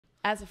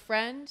As a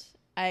friend,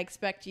 I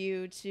expect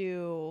you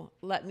to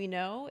let me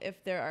know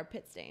if there are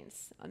pit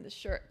stains on the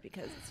shirt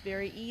because it's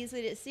very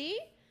easy to see.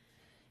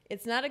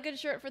 It's not a good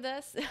shirt for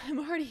this. I'm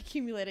already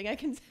accumulating. I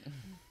can. Is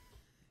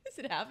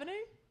it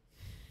happening?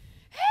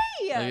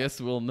 Hey! I guess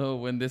we'll know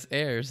when this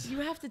airs. You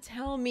have to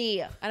tell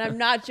me, and I'm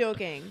not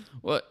joking.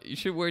 Well, you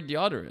should wear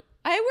deodorant.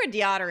 I wear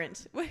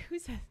deodorant. Wait, who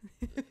said?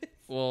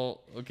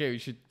 Well, okay, you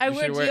should. I you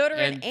wear should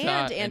deodorant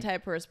and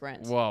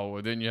antiperspirant. Wow,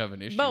 well, then you have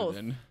an issue. Both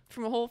Then.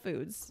 from Whole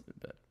Foods.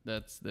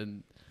 That's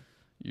then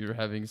you're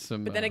having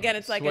some. But then again,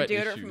 it's like a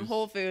deodorant issues. from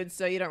Whole Foods,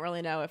 so you don't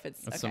really know if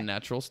it's Some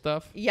natural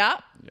stuff. Yeah.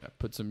 Yeah,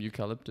 put some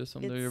eucalyptus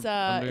under It's,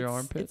 your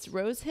armpits. It's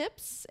rose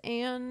hips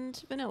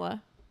and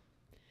vanilla.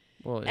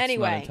 Well, it's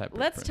anyway, not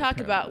let's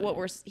talk about what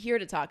we're here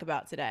to talk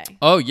about today.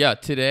 Oh yeah,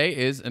 today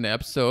is an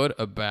episode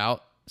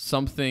about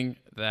something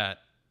that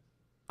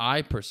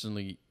I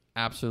personally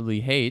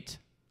absolutely hate.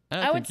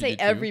 I would say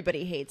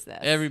everybody hates this.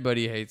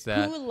 Everybody hates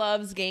that. Who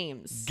loves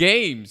games?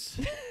 Games.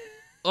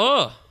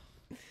 Ugh.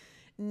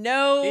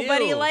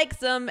 Nobody Ew. likes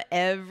them.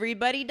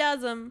 Everybody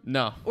does them.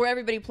 No. Or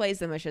everybody plays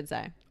them, I should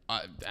say.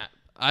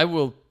 I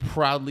will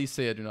proudly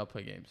say I do not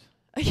play games.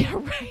 Yeah,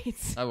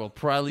 right. I will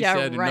proudly say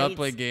I do not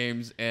play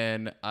games,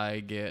 and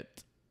I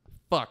get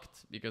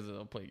fucked because I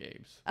don't play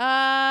games.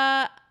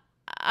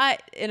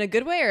 In a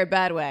good way or a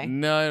bad way?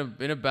 No,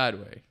 in a bad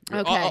way.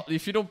 Okay.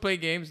 If you don't play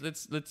games,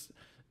 let's.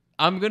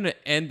 I'm gonna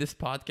end this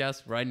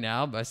podcast right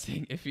now by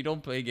saying if you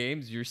don't play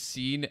games, you're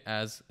seen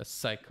as a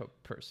psycho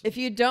person. If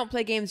you don't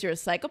play games, you're a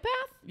psychopath?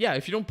 Yeah,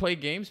 if you don't play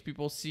games,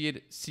 people see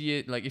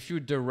it like if you're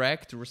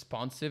direct,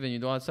 responsive, and you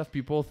do all that stuff,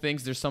 people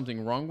think there's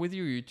something wrong with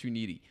you. You're too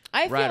needy.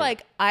 I feel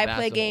like I play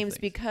the whole games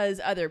thing. because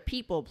other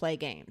people play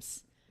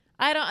games.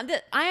 I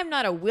am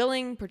not a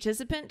willing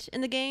participant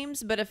in the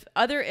games, but if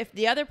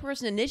the other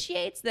person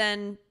initiates,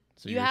 then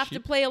So you you're a have to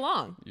sheep? play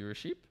along. You're a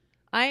sheep.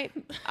 I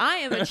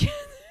am a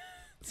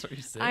That's what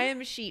you saying. I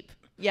am a sheep.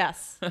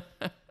 Yes.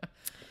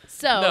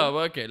 So No,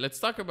 okay. Let's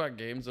talk about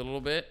games a little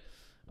bit.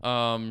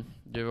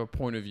 Give a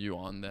point of view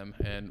on them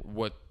and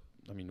what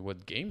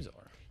games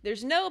are.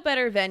 there's no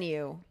better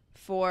venue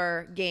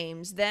for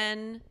games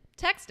than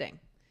texting,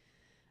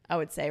 I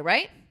would say,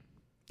 right?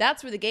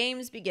 That's where the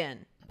games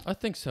begin. I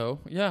think so.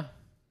 Yeah.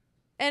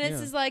 And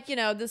it's just like,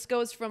 this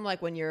goes from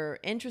like when you're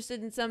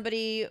interested in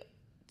somebody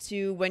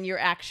to when you're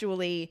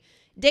actually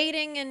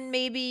dating and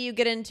maybe you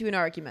get into an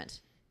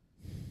argument.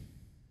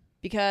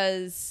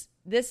 Because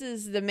this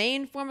is the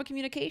main form of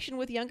communication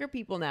with younger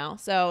people now.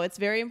 So it's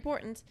very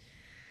important.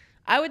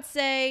 I would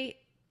say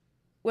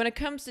when it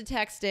comes to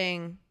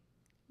texting,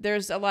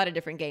 there's a lot of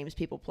different games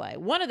people play.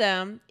 One of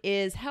them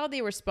is how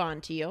they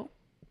respond to you.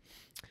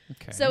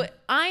 Okay. So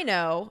I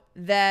know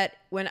that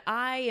when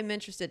I am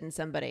interested in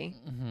somebody,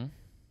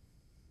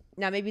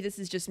 now maybe this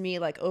is just me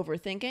like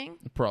overthinking.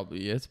 It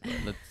probably is,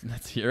 but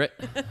let's hear it.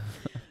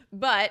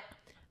 But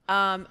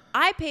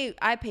I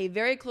pay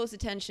very close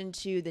attention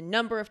to the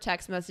number of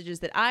text messages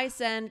that I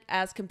send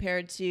as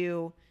compared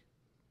to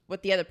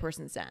what the other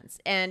person sends.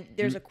 And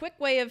there's a quick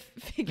way of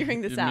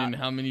figuring this out. You mean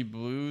how many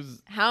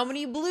blues? How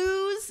many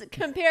blues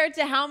compared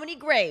to how many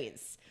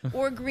grays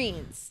or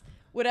greens?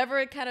 Whatever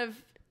it kind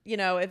of,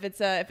 if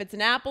it's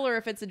an apple or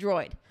if it's a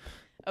droid.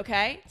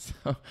 Okay?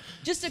 So,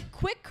 Just a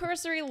quick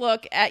cursory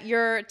look at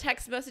your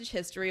text message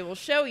history will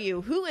show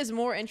you who is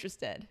more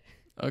interested.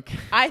 okay.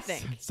 I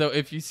think. So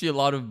if you see a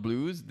lot of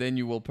blues, then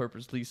you will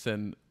purposely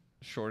send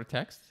shorter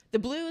text? The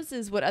blues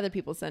is what other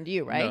people send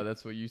you, right? No,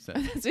 that's what you said.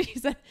 That's what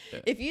you said. Yeah.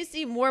 If you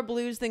see more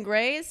blues than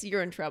grays,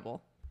 you're in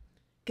trouble.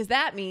 Because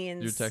that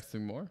means... You're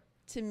texting more?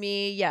 To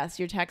me, yes,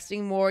 you're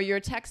texting more.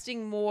 You're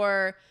texting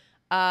more,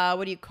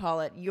 what do you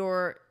call it?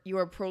 You're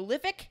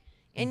prolific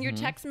in your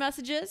text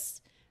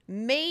messages.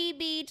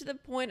 Maybe to the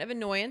point of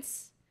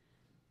annoyance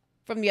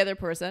from the other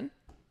person.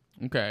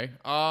 Okay.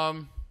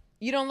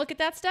 You don't look at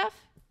that stuff?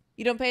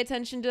 You don't pay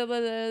attention to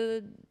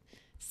the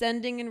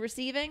sending and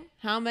receiving?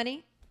 How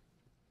many?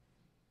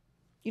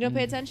 You don't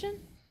pay attention?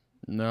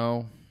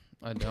 No,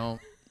 I don't.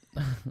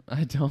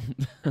 I don't.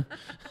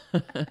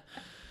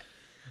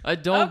 I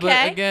don't,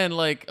 Okay. but again,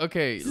 like,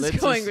 okay.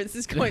 This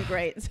is going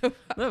great. So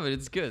No, but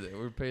it's good.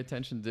 We pay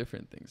attention to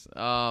different things.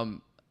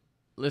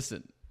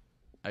 Listen,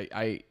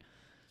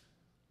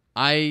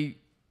 I,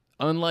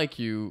 unlike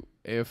you,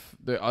 if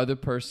the other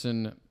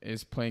person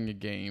is playing a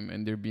game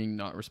and they're being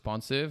not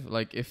responsive,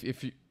 like if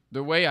you,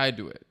 the way I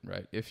do it,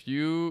 right? If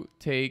you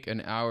take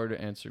an hour to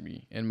answer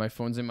me and my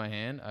phone's in my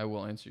hand, I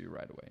will answer you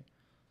right away.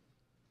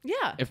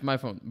 yeah. If my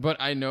phone, but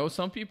I know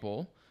some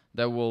people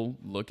that will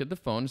look at the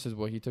phone and says,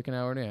 well, he took an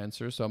hour to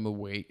answer, so I'm gonna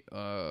wait,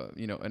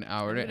 an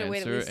hour to answer.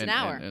 Wait at least an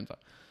hour. And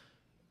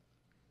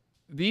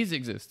these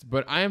exist,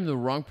 but I am the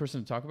wrong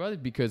person to talk about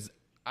it because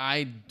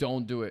I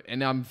don't do it.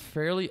 And I'm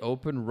fairly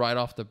open right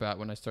off the bat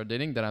when I start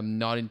dating that I'm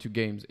not into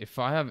games. If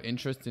I have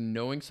interest in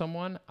knowing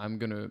someone, I'm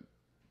gonna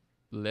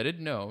let it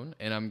known,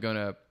 and I'm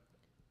gonna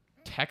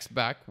text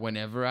back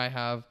whenever I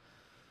have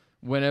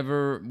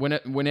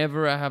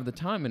the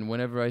time and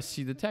whenever I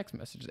see the text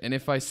messages. And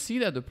if I see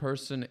that the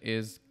person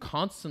is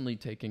constantly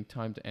taking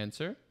time to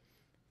answer,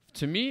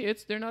 to me,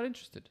 it's they're not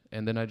interested,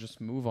 and then I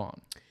just move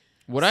on.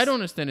 What I don't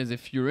understand is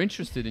if you're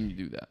interested and you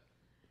do that.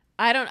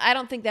 I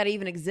don't think that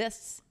even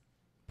exists.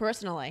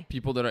 Personally,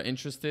 People that are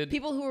interested.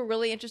 people who are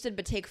really interested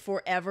but take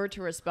forever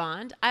to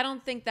respond. I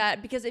don't think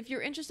that, because if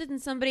you're interested in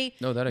somebody,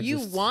 No, that you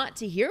exists. want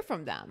to hear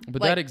from them.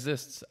 But Like, that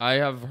exists. I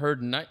have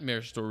heard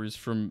nightmare stories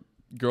from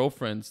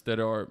girlfriends that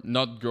are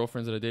not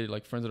girlfriends that I dated,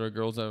 like friends that are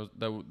girls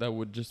that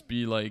would just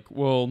be like,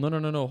 well,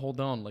 no, hold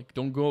on. Like,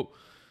 don't go.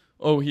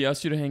 Oh, he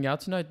asked you to hang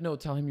out tonight? No,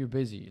 tell him you're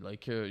busy.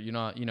 Like, you're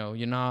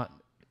not,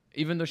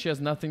 even though she has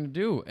nothing to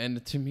do.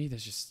 And to me,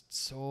 that's just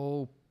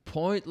so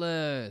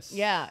pointless.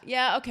 yeah.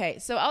 Okay,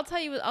 so I'll tell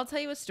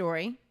you a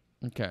story.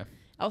 Okay.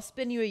 I'll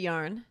spin you a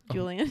yarn,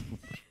 Julian.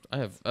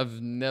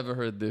 I've never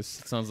heard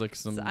this. It sounds like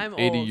some So I'm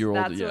old. 80-year-old.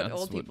 That's yeah, what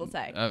old people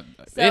say.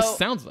 It So-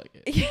 sounds like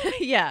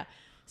it. Yeah.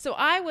 So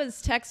I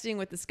was texting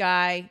with this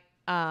guy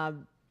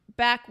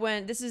back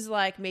when, this is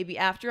like maybe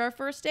after our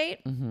first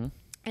date. Mm-hmm.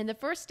 And the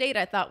first date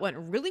I thought went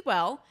really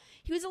well.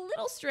 He was a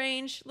little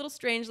strange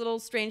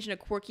in a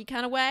quirky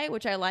kind of way,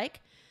 which I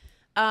like.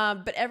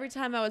 But every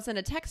time I would send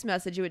a text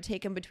message, it would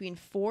take him between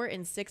 4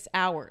 and 6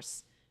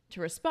 hours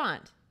to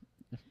respond.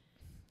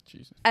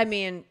 Jesus. I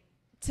mean,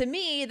 to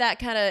me, that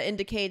kind of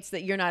indicates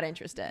that you're not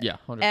interested. Yeah,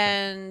 100%.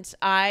 And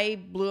I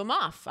blew him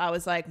off. I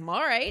was like,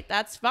 all right,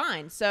 that's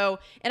fine. So,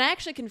 and I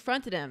actually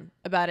confronted him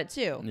about it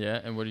too.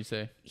 Yeah, and what do you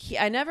say?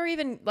 I never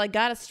even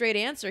got a straight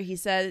answer. He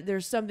said,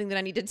 there's something that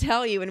I need to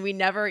tell you. And we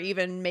never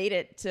even made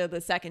it to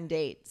the second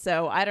date.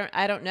 So I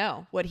don't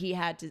know what he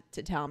had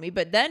to tell me.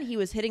 But then he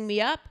was hitting me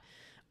up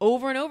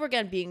over and over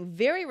again, being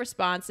very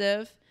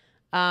responsive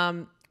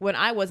when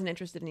I wasn't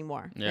interested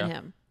anymore in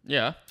him.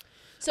 Yeah.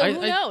 So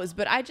who knows?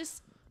 But I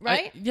just,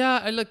 right?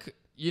 I look,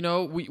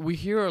 we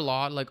hear a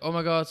lot like, oh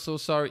my God, so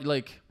sorry.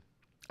 Like,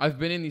 I've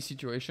been in these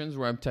situations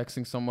where I'm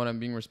texting someone, I'm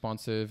being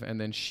responsive, and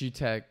then she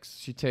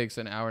takes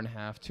an hour and a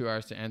half, 2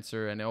 hours to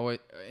answer,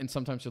 and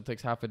sometimes she'll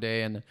take half a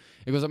day, and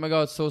it goes, oh my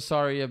God, so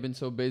sorry, I've been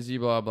so busy,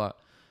 blah, blah.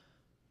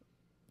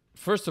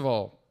 First of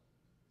all,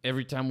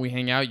 every time we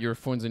hang out, your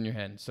phone's in your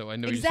hand, so I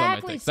know you saw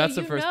my text. So That's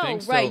the first thing.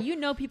 Right, So, you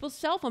know people's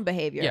cell phone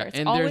behavior. yeah, It's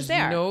and always there's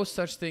there. no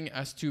such thing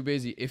as too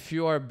busy. If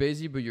you are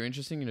busy but you're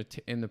interested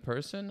in the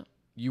person,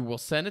 you will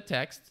send a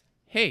text.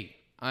 Hey,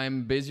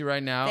 I'm busy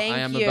right now. Thank I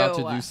am you. about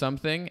to do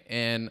something,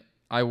 and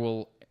I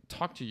will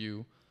talk to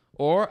you,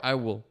 or I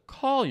will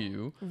call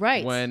you.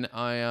 Right. When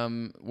I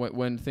am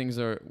when things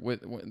are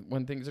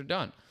when things are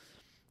done.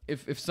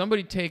 If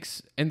somebody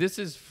takes, and this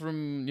is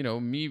from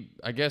me,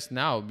 I guess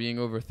now being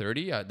over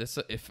 30.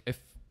 If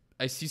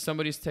I see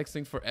somebody's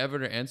texting forever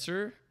to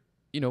answer,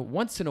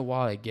 once in a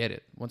while I get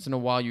it. Once in a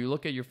while you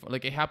look at your phone.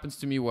 Like, it happens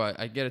to me where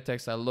I get a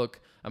text, I look,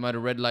 I'm at a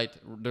red light,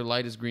 the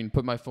light is green,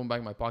 put my phone back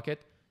in my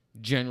pocket,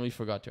 genuinely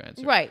forgot to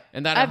answer. Right.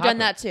 And that I've done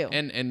that too.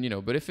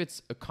 And but if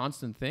it's a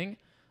constant thing,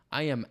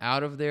 I am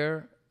out of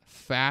there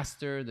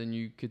faster than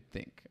you could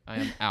think. I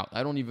am out.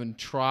 I don't even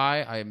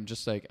try. I am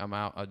just like, I'm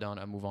out, I'm done,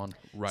 I move on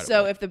right away.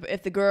 So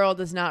if the girl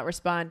does not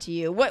respond to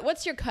you,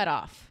 what's your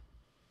cutoff?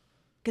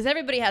 Because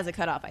everybody has a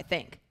cutoff, I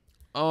think.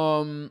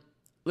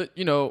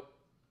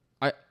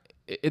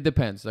 It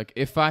depends. Like,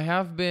 if I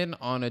have been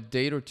on a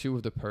date or two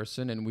with the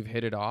person and we've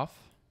hit it off,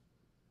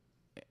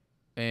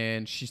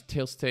 and she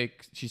still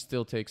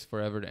takes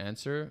forever to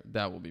answer,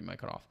 that will be my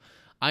cutoff.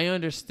 I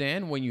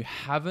understand when you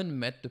haven't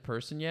met the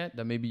person yet,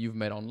 that maybe you've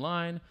met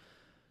online,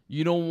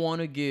 you don't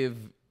want to give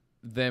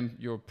them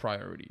your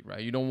priority,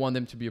 right? You don't want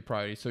them to be a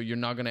priority, so you're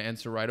not gonna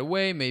answer right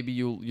away. Maybe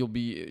you'll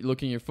be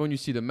looking at your phone, you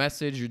see the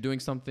message, you're doing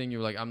something,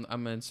 you're like, I'm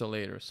gonna answer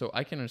later. So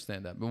I can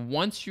understand that. But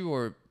once you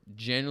are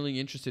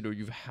genuinely interested, or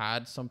you've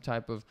had some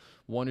type of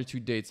 1 or 2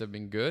 dates that have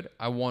been good,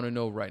 I want to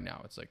know right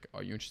now. It's like,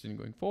 are you interested in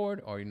going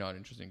forward, or are you not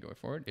interested in going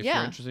forward? If you're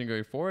interested in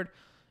going forward,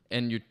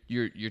 and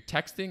you're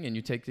texting and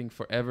you're taking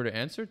forever to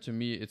answer, to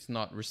me, it's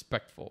not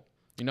respectful.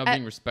 You're not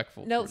being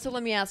respectful. No, so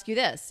let me ask you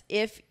this.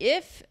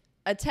 If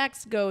a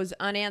text goes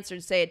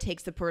unanswered, say it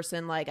takes the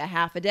person like a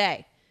half a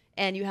day,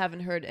 and you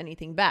haven't heard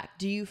anything back,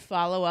 do you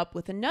follow up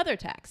with another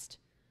text?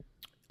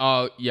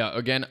 Yeah,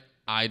 again,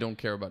 I don't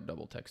care about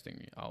double texting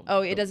me.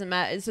 It doesn't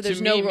matter. So there's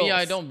to no me, rules. Me,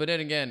 I don't. But then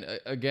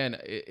again,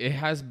 it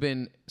has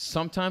been,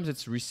 sometimes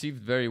it's received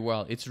very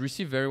well. It's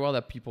received very well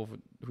that people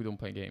who don't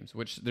play games,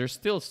 which there's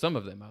still some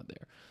of them out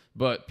there.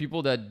 But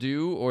people that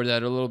do, or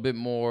that are a little bit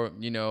more,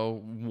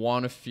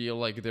 want to feel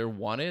like they're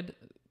wanted,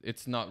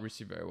 it's not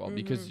received very well,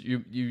 because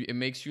it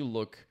makes you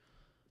look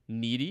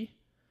needy.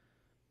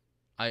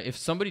 If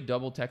somebody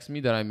double texts me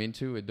that I'm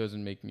into, it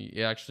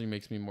actually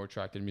makes me more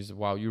attracted. It means,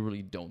 wow, you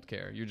really don't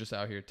care. You're just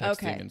out here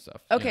texting and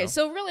stuff. Okay,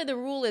 so really the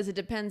rule is it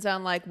depends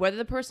on like whether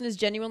the person is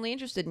genuinely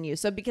interested in you.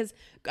 So because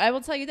I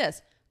will tell you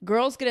this,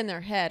 girls get in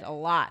their head a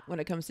lot when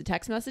it comes to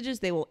text messages.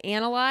 They will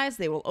analyze,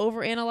 they will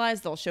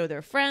overanalyze, they'll show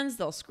their friends,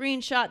 they'll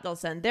screenshot, they'll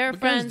send their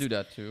friends. Guys do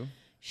that too.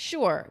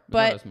 Sure,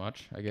 but not as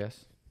much, I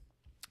guess.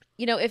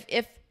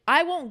 If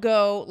I won't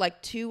go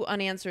like 2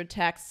 unanswered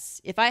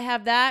texts. If I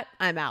have that,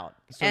 I'm out.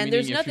 So and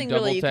there's nothing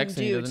really you can text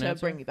do to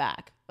bring me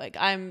back. Like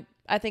I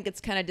think it's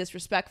kind of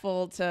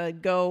disrespectful to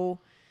go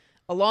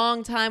a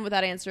long time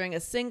without answering a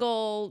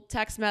single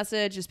text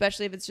message,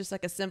 especially if it's just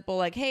like a simple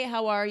like, hey,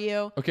 how are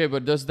you? Okay,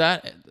 but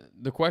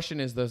the question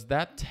is, does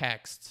that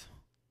text,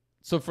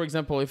 so for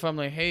example, if I'm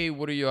like, hey,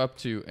 what are you up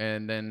to?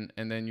 And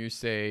then you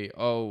say,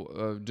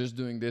 oh, just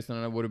doing this.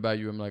 And then what about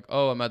you? I'm like,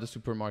 oh, I'm at the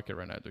supermarket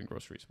right now doing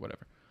groceries,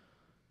 whatever.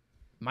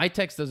 My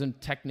text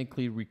doesn't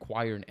technically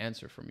require an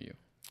answer from you,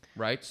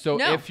 right? So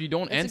No, if you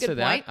don't that's a answer good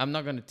that, point. I'm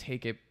not going to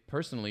take it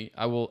personally.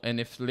 I will, and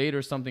if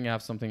later I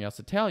have something else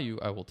to tell you,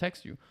 I will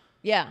text you,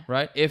 Yeah.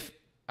 right?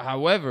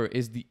 However,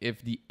 if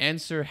the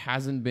answer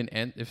hasn't been,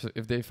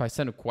 if I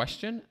send a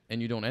question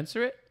and you don't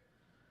answer it,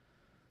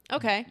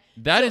 Okay.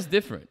 that is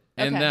different.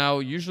 And Okay. now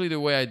usually the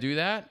way I do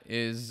that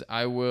is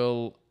I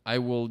will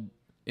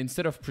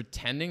instead of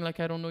pretending like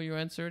I don't know you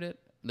answered it,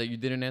 that you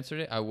didn't answer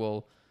it, I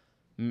will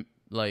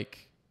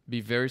like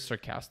be very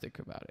sarcastic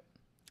about it.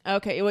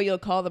 Okay. Well, you'll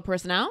call the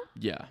person out?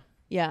 Yeah.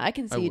 Yeah, I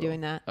can see you will.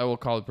 doing that. I will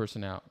call the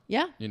person out.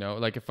 Yeah. You know,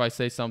 like if I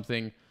say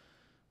something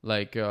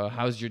like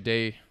how's your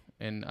day,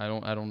 and I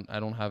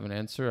don't have an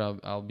answer,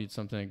 I'll be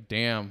something like,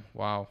 damn,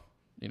 wow,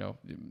 you know,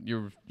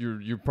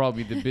 you're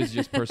probably the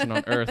busiest person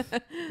on earth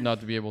not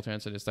to be able to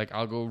answer this. Like,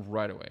 I'll go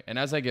right away. And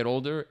as I get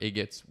older, it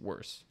gets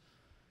worse.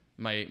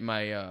 My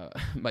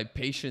my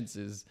patience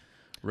is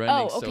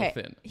running so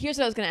thin. Here's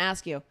what I was going to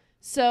ask you.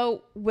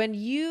 So when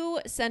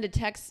you send a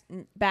text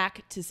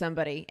back to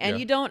somebody and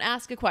you don't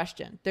ask a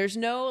question, there's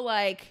no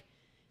like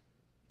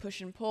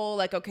push and pull,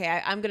 like,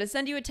 okay, I'm going to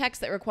send you a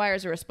text that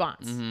requires a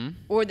response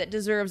or that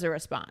deserves a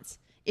response.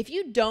 If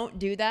you don't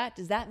do that,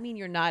 does that mean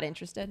you're not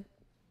interested?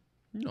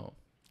 No.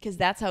 Because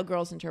that's how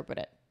girls interpret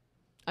it.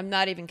 I'm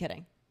not even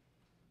kidding.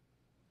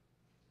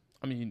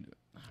 I mean,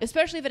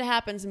 especially if it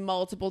happens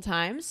multiple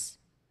times.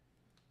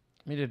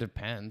 I mean, it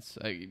depends,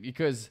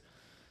 because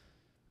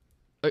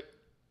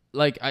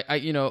like I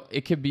you know,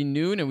 it could be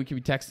noon and we could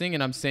be texting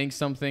and I'm saying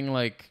something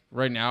like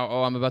right now,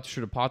 oh, I'm about to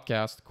shoot a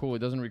podcast. Cool. It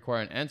doesn't require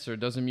an answer.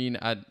 It doesn't mean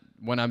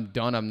when I'm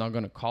done, I'm not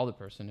going to call the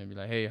person and be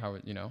like, hey, how,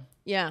 you know?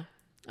 Yeah.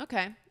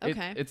 Okay.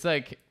 It's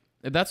like,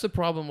 that's the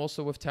problem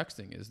also with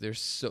texting is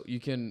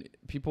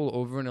people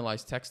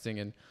overanalyze texting,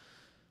 and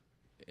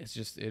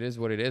it is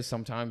what it is.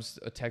 Sometimes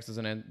a text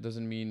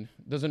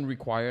doesn't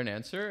require an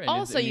answer. And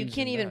also, you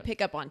can't even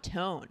pick up on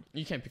tone.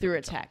 You can't pick through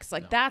up a text. No.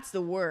 Like, that's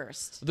the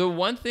worst. The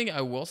one thing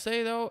I will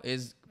say though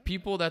is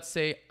people that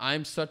say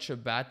I'm such a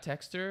bad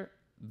texter.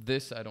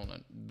 This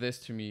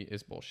to me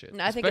is bullshit.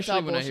 I think it's all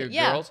especially when bullshit. I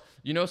hear girls.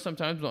 You know,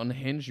 sometimes on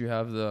Hinge you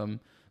have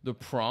the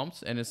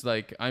prompts and it's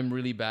like, I'm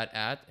really bad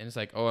at, and it's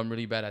like, oh, I'm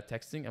really bad at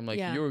texting. I'm like,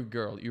 you're a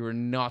girl. You are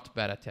not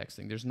bad at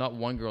texting. There's not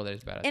one girl that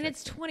is bad at texting. And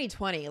it's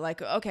 2020.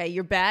 Like, okay,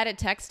 you're bad at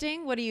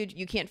texting. What do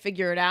you can't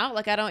figure it out?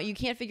 Like, you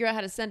can't figure out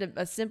how to send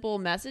a simple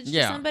message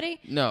to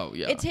somebody? No,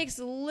 yeah. It takes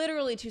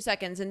literally 2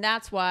 seconds. And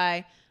that's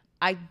why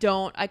I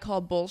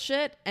call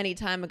bullshit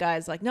anytime a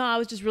guy's like, no, I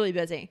was just really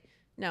busy.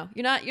 No,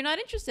 you're not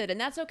interested. And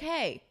that's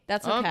okay.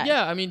 That's okay.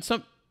 Yeah. I mean,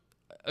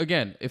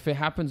 again, if it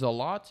happens a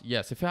lot,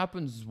 yes. If it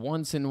happens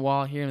once in a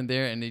while here and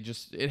there, and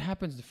it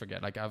happens to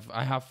forget. Like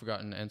I have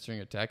forgotten answering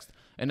a text,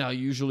 and I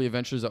usually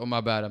eventually say, oh,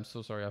 my bad, I'm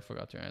so sorry, I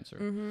forgot to answer.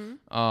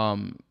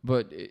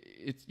 But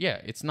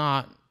it's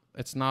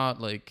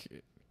not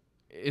like,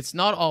 it's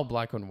not all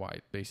black and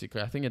white.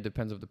 Basically, I think it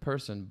depends of the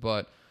person,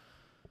 but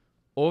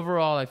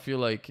overall, I feel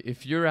like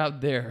if you're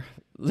out there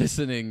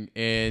listening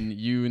and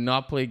you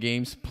not play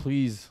games,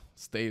 please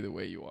stay the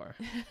way you are.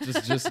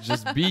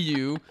 Just be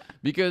you,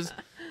 because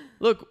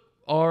look,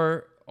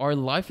 our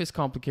life is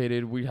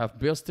complicated. We have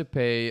bills to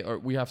pay, or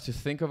we have to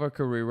think of our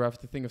career. We have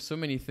to think of so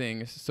many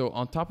things. So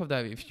on top of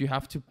that, if you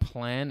have to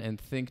plan and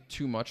think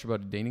too much about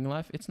a dating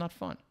life, it's not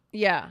fun.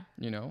 Yeah.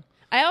 You know?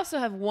 I also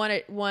have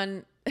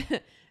one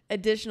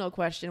additional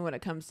question when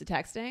it comes to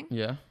texting.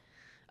 Yeah.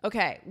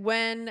 Okay.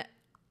 When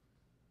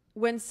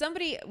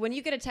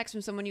you get a text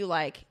from someone you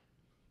like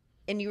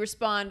and you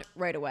respond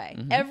right away,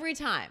 every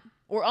time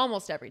or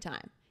almost every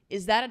time,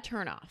 is that a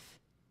turnoff?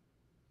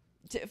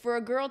 For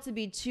a girl to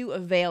be too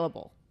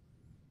available?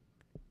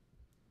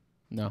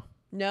 No.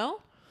 No?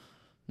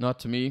 Not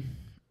to me.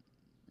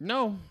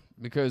 No,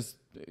 because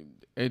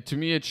to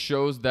me it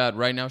shows that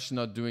right now she's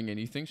not doing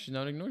anything. She's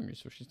not ignoring me,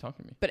 so she's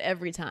talking to me. But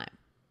every time?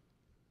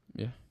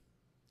 Yeah.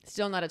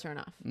 Still not a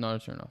turnoff? Not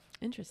a turnoff.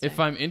 Interesting. If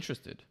I'm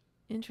interested.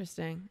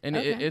 Interesting. And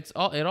okay. it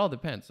all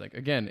depends. Like,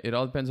 again, it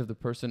all depends of the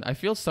person. I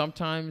feel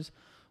sometimes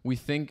we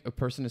think a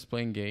person is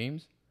playing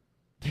games.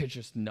 They're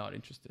just not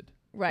interested.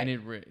 Right.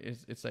 And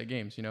it's like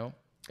games, you know?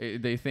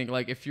 They think,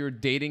 like, if you're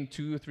dating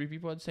 2 or 3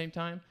 people at the same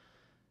time,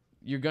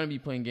 you're going to be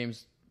playing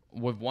games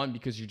with one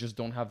because you just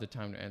don't have the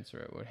time to answer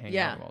it or hang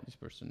out with all these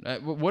person.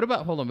 But what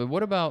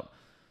about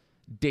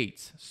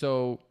dates?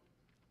 So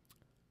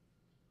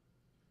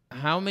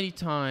how many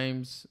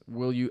times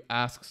will you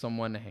ask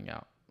someone to hang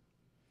out?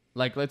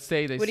 Like, let's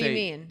say What do you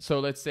mean? So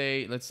let's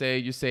say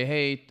you say,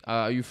 hey,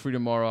 are you free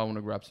tomorrow? I want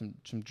to grab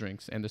some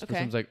drinks. And this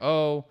person's like,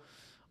 oh,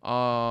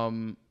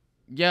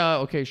 yeah,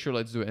 okay, sure,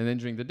 let's do it. And then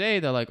during the day,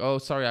 they're like, oh,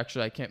 sorry,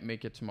 actually, I can't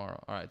make it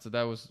tomorrow. All right, so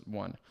that was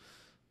one.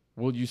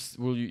 will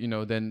you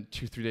know, then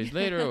 2-3 days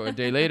later or a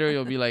day later,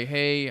 you'll be like,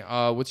 hey,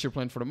 what's your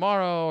plan for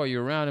tomorrow? Are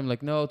you around? I'm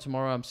like, no,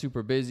 tomorrow I'm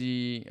super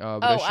busy.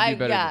 But I should be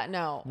better. Yeah,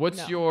 no. What's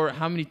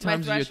how many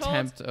times do you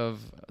attempt of?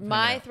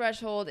 My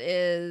threshold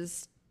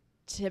is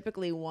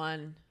typically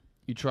 1.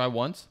 You try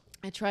once?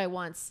 I try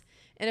once.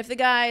 And if the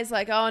guy's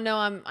like, oh no,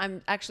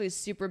 I'm actually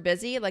super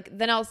busy, like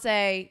then I'll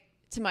say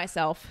to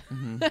myself,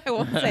 I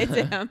won't say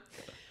to him,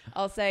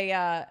 I'll say,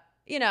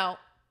 you know,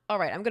 all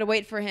right, I'm going to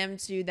wait for him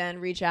to then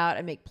reach out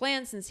and make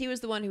plans since he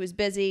was the one who was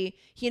busy.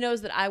 He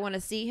knows that I want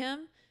to see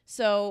him.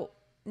 So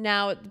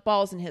now the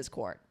ball's in his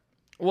court.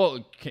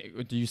 Well,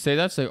 do you say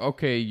that? Say,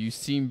 okay, you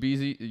seem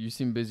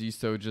busy,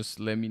 so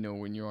just let me know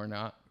when you are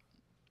not.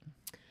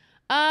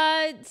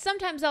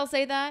 Sometimes I'll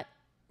say that.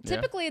 Yeah.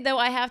 Typically, though,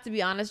 I have to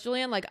be honest,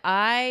 Julien, like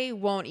I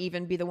won't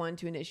even be the one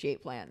to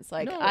initiate plans.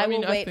 Like I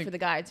will wait for the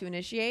guy to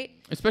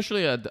initiate.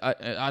 Especially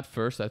at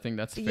first, I think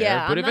that's fair.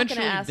 Yeah, but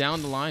eventually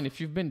down the line,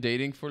 if you've been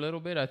dating for a little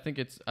bit, I think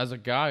as a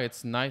guy,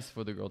 it's nice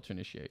for the girl to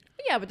initiate.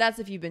 Yeah, but that's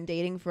if you've been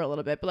dating for a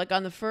little bit. But like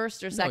on the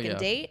first or second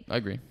date, I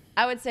agree.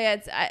 I would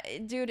say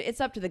dude, it's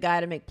up to the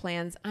guy to make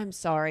plans. I'm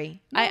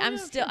sorry. No,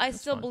 I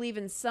still believe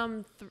in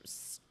some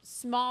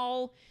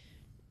small,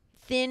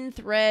 thin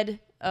thread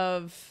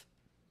of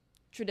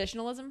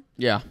traditionalism.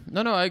 Yeah.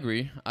 No, I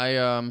agree.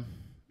 I'll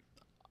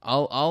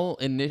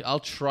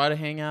try to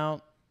hang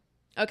out.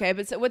 Okay,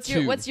 but so what's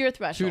your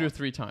threshold? 2 to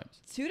 3 times.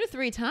 2 to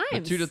 3 times.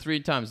 But 2 to 3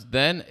 times.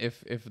 Then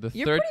if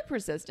you're pretty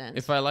persistent.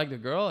 If I like the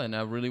girl and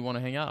I really want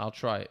to hang out, I'll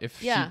try. If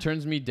she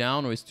turns me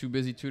down or is too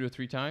busy 2 to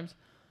 3 times,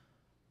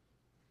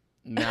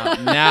 now,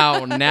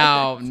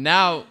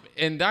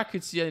 and that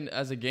could see it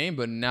as a game,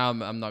 but now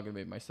I'm not gonna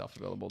make myself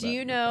available. Do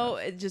you know,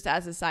 just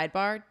as a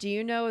sidebar, do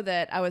you know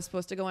that I was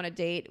supposed to go on a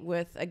date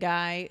with a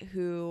guy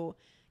who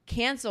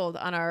canceled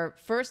on our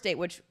first date,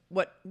 what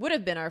would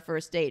have been our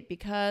first date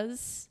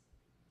because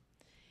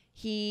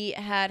he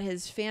had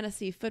his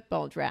fantasy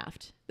football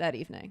draft that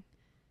evening?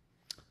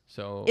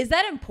 So is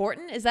that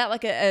important? Is that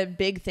like a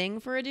big thing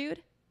for a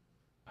dude?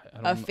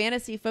 A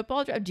fantasy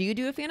football draft? Do you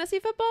do a fantasy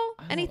football?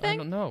 Anything? I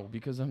don't know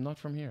because I'm not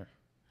from here.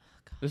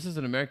 Oh, this is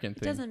an American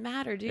thing. It doesn't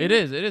matter, dude. It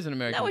is an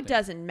American thing. No, it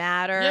doesn't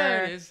matter.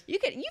 Yeah, it is.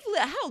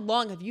 How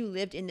long have you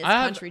lived in this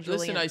country, Julien?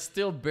 Listen, I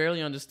still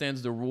barely understand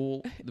the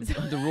rule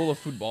of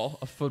football.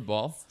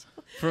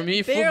 For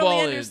me, barely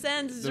football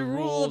understands the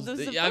rule of the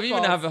football. I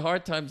even have a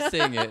hard time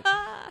saying it.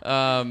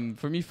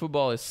 For me,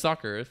 football is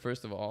soccer,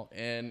 first of all,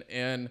 and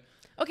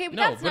okay, but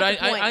that's not the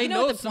point. I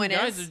know what the some point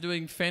guys is. are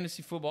doing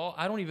fantasy football.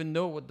 I don't even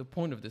know what the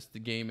point of the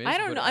game is. I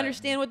don't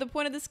understand what the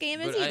point of this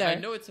game is either. I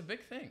know it's a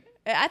big thing.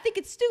 I think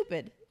it's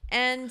stupid.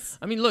 And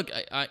I mean, look,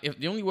 if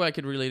the only way I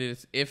could relate it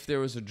is if there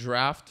was a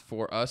draft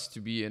for us to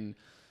be in,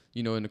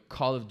 in the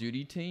Call of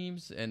Duty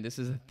teams, and this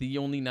is the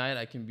only night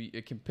I can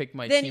pick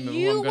my team and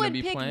who I'm going to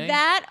be playing. Then you would pick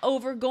that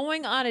over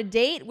going on a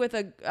date with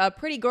a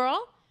pretty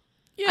girl?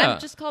 Yeah.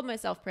 I've just called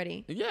myself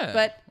pretty. Yeah.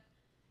 But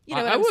you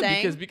know what I'm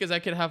saying? I would because I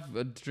could have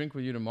a drink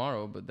with you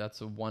tomorrow, but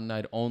that's a one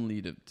night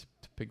only to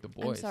pick the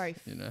boys. I'm sorry.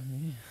 You know?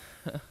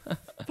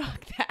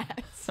 Fuck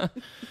that.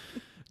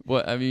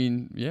 Well, I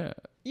mean, yeah.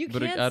 You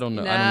but can't. I don't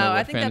know. No, I don't know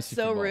I think that's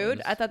so rude.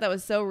 Is. I thought that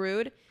was so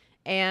rude,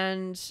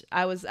 and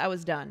I was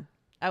done.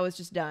 I was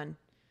just done.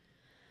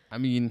 I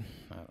mean,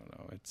 I don't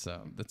know. It's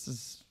this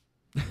is.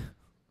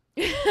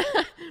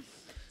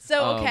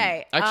 So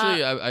okay.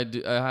 Actually,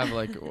 I have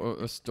like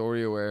a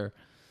story where,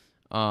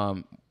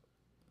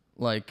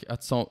 like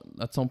at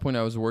some point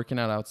I was working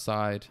out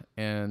outside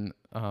and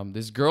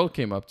this girl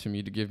came up to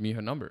me to give me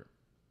her number.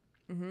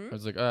 Mm-hmm. I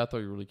was like, oh, I thought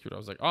you were really cute. I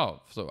was like,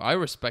 oh, so I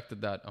respected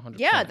that 100%.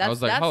 Yeah, I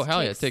was like, oh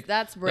hell yeah,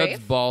 that's brave.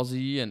 That's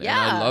ballsy and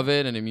I love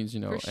it, and it means For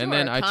sure. And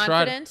then I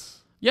Confident. tried.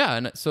 Yeah,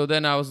 and so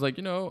then I was like,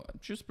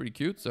 she was pretty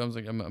cute, so I was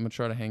like, I'm gonna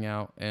try to hang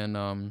out, and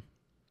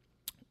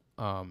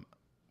I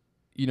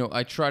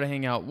tried to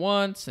hang out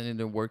once and it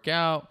didn't work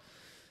out,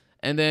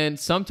 and then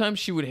sometimes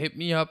she would hit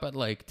me up at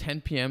like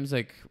 10 p.m.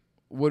 like,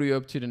 what are you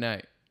up to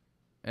tonight?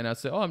 And I'd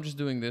say, oh, I'm just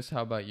doing this.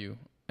 How about you?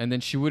 And then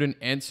she wouldn't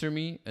answer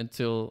me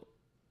until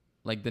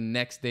like the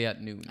next day at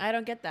noon. I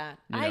don't get that.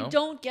 I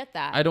don't get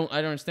that. I don't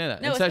understand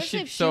that. No, especially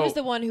if she was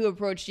the one who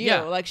approached you.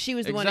 Yeah, like she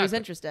was the one who was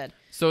interested.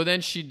 So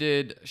then she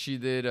did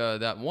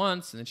that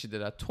once, and then she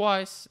did that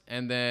twice,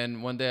 and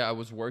then one day I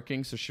was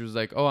working, so she was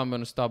like, "Oh, I'm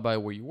gonna stop by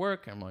where you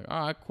work." I'm like,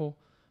 "All right, cool."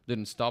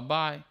 Didn't stop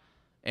by,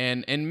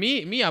 and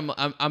me,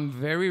 I'm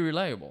very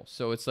reliable.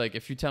 So it's like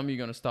if you tell me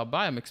you're gonna stop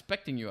by, I'm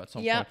expecting you at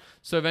some point.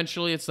 So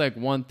eventually it's like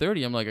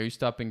 1:30. I'm like, "Are you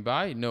stopping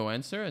by?" No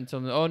answer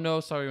until, "Oh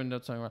no, sorry, we're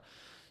not talking about."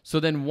 So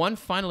then one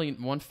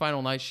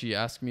final night she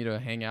asked me to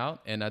hang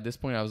out, and at this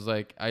point I was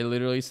like, I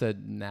literally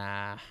said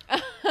nah.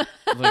 I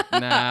was like,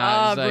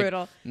 nah. Oh,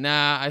 brutal. Like,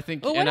 nah, I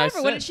think. Well,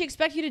 whatever. What did she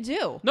expect you to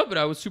do? No, but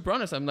I was super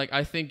honest. I'm like,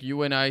 I think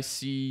you and I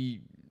see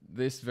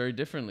this very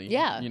differently.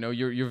 Yeah.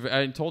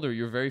 I told her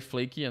you're very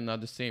flaky and not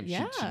the same.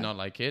 Yeah. She did not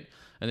like it,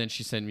 and then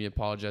she sent me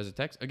apologize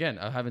text. Again,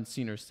 I haven't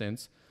seen her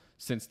since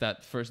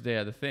that first day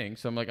of the thing.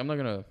 So I'm like, I'm not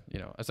gonna,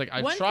 It's like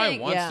I try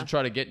once to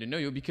try to get to know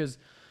you, because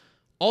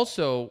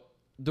also.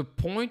 The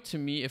point to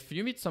me, if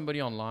you meet somebody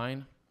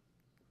online,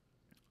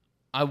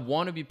 I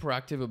want to be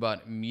proactive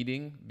about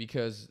meeting,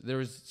 because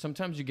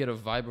sometimes you get a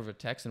vibe of a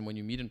text, and when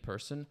you meet in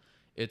person,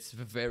 it's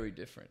very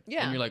different.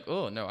 Yeah. And you're like,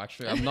 oh no,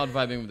 actually, I'm not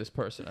vibing with this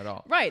person at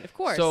all. Right, of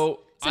course. So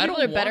some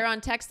people are better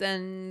on text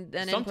than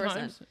in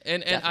person.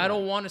 And I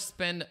don't want to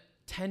spend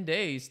 10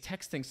 days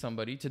texting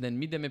somebody to then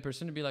meet them in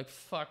person and be like,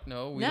 fuck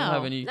no, we don't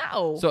have any.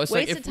 No, So it's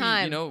waste like, of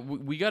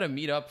time. we got to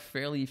meet up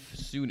fairly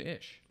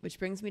soon-ish. Which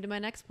brings me to my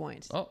next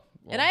point. Oh.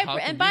 Well,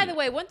 and by the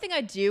way, one thing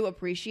I do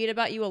appreciate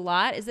about you a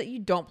lot is that you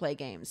don't play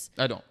games.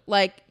 I don't.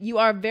 Like, you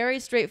are very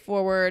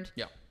straightforward.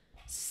 Yeah.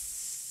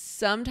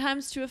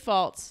 Sometimes to a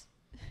fault.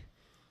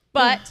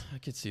 But I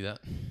could see that.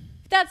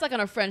 that's like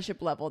on a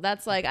friendship level.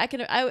 That's like I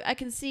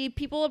can see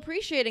people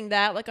appreciating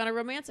that, like on a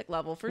romantic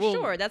level for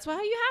sure. That's how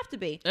you have to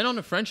be. And on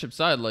the friendship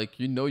side, like,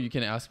 you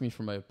can ask me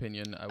for my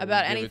opinion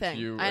about give anything. It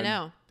to you, I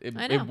know.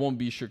 It won't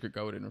be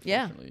sugar-coated,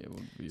 unfortunately. Yeah. It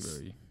won't be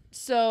very.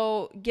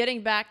 So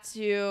getting back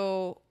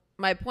to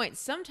my point,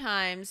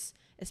 sometimes,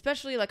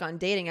 especially like on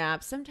dating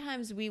apps,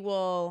 sometimes we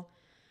will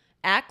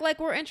act like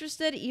we're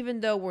interested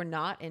even though we're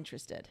not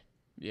interested.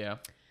 Yeah.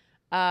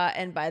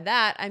 And by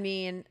that, I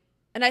mean,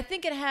 and I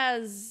think it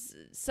has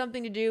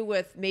something to do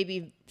with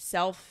maybe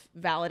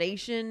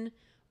self-validation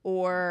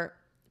or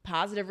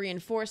positive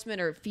reinforcement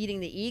or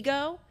feeding the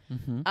ego.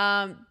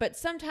 Mm-hmm. But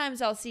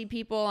sometimes I'll see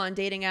people on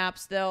dating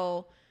apps,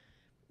 they'll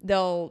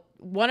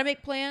want to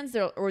make plans,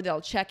 or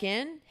they'll check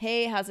in.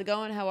 Hey, how's it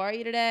going? How are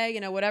you today?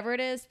 Whatever it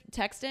is,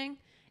 texting.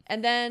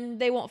 And then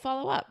they won't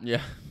follow up.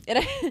 Yeah.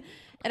 And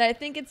I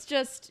think it's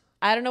just,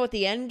 I don't know what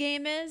the end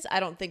game is. I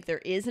don't think there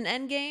is an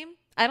end game.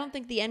 I don't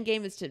think the end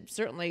game is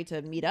certainly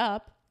to meet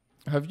up.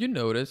 Have you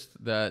noticed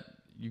that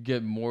you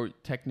get more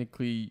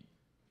technically,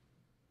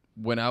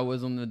 when I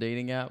was on the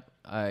dating app,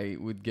 I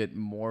would get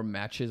more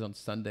matches on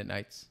Sunday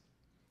nights?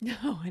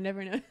 No, I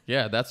never know.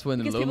 Yeah, that's when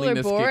because the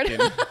loneliness people are bored.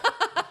 kicked in.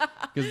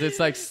 Because it's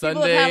like Sunday.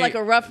 People have had like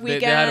a rough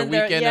weekend. They had a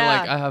weekend yeah.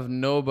 and like, I have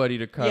nobody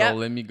to cuddle. Yep.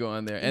 Let me go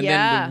on there. And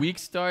then the week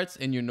starts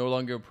and you're no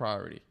longer a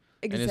priority.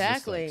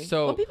 Exactly. Like,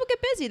 so, well, people get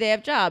busy. They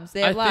have jobs.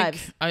 They have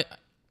lives.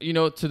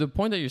 To the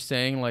point that you're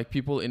saying, like,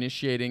 people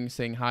initiating,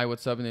 saying hi,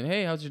 what's up, and then,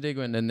 hey, how's your day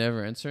going, and then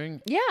never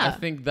answering. Yeah. I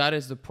think that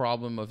is the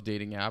problem of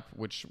dating app,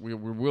 which we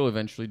will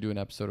eventually do an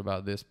episode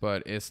about this,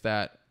 but it's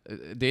that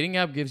dating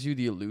app gives you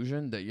the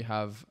illusion that you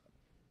have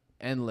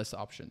endless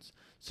options.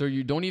 So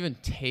you don't even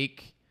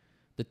take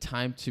the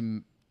time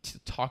to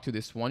talk to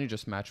this one you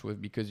just matched with,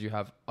 because you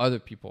have other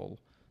people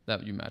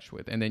that you match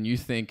with. And then you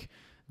think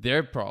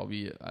they're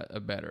probably a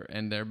better,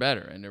 and they're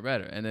better, and they're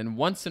better. And then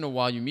once in a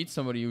while you meet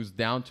somebody who's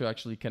down to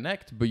actually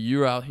connect, but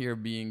you're out here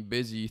being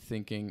busy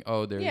thinking,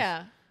 oh,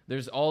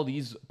 there's all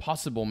these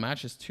possible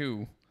matches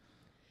too.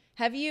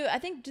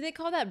 Do they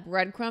call that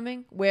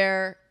breadcrumbing,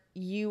 where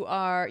you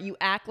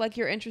act like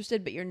you're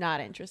interested, but you're not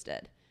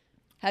interested?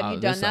 Have you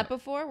done that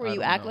before, where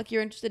you act like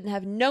you're interested and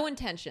have no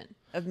intention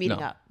of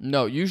meeting up?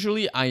 No,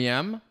 usually I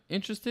am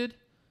interested.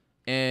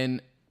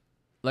 And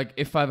like,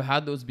 if I've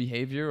had those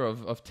behavior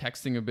of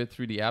texting a bit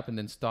through the app and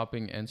then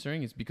stopping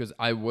answering, it's because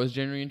I was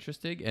genuinely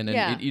interested. And then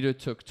it either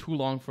took too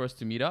long for us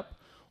to meet up,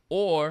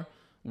 or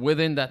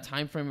within that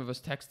time frame of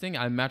us texting,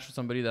 I matched with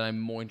somebody that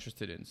I'm more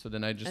interested in. So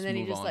then I just move on. And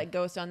then you just like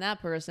ghost on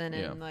that person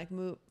and like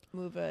move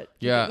it.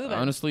 Yeah, it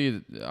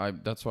honestly,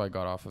 that's why I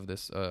got off of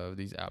these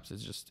apps.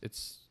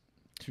 It's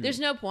there's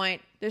no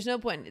point.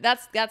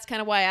 That's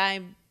kind of why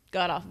I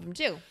got off of them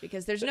too,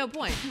 because there's no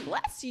point.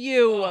 Bless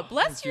you.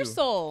 Bless your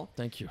soul.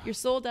 Thank you. Your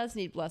soul does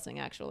need blessing,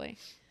 actually.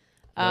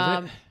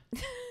 Does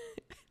it?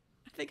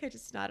 I think I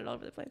just snotted all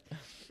over the place.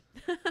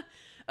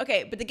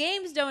 Okay, but the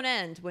games don't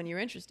end when you're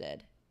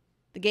interested.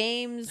 The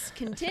games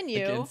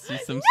continue. I can see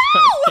some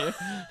no! sweat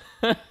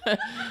here.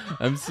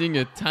 I'm seeing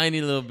a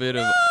tiny little bit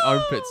of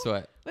armpit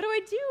sweat. What do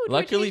I do?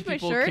 Luckily,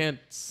 people can't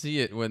see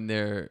it when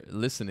they're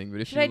listening.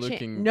 But if you're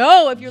looking,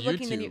 no, if you're YouTube,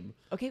 looking, then you.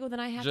 Okay, well then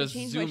I have to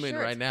change my shirt. Just zoom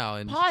in right now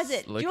and pause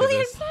it. Look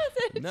Julien, at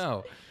pause it.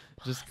 No,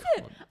 just pause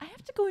it. I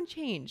have to go and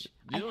change.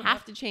 I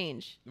have to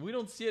change. We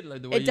don't see it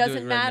like the way it you're doesn't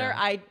doing matter.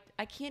 Right now.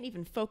 I can't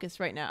even focus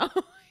right now.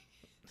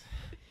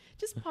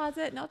 Just pause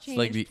it and I'll change.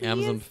 It's like the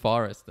Amazon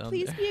forest down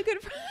Please there. be a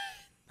good friend.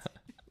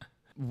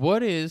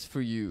 What is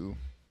for you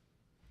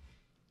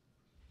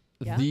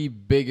the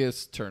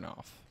biggest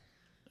turnoff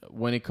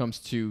when it comes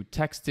to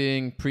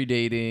texting,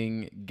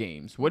 pre-dating,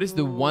 games? What is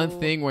the one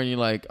thing where you're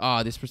like,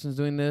 this person's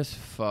doing this?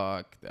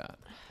 Fuck that.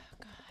 Oh,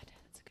 God,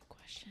 that's a good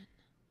question.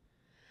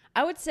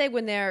 I would say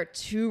when they're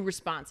too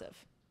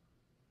responsive.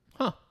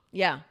 Huh.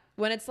 Yeah.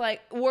 When it's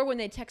like, or when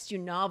they text you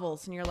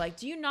novels and you're like,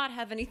 do you not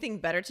have anything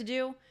better to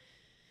do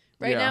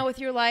now with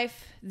your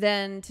life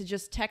than to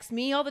just text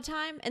me all the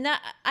time? And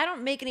that, I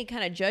don't make any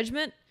kind of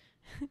judgment.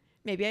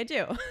 Maybe I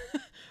do.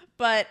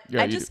 But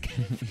I just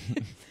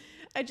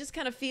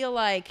kind of feel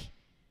like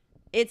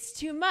it's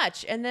too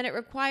much. And then it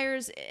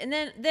requires, and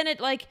then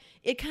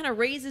it kind of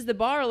raises the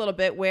bar a little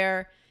bit,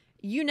 where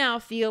you now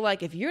feel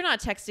like if you're not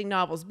texting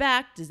novels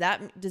back, does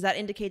that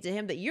indicate to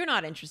him that you're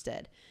not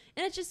interested?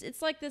 And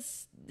it's like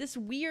this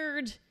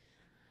weird,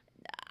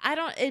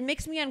 it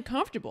makes me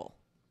uncomfortable.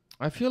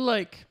 I feel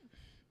like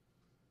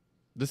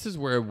this is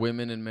where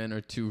women and men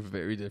are two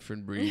very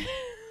different breeds.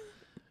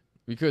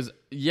 Because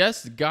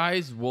yes,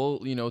 guys will,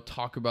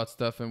 talk about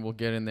stuff and we'll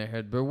get in their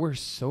head, but we're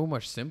so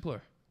much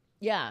simpler.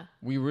 Yeah.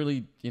 We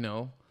really,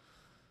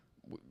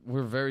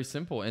 we're very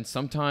simple. And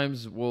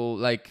sometimes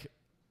we'll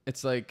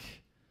it's like,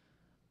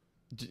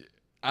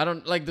 I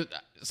don't like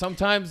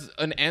sometimes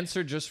an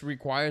answer just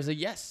requires a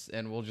yes,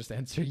 and we'll just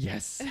answer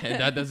yes. And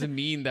that doesn't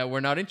mean that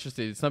we're not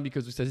interested. It's not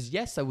because we says,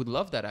 yes, I would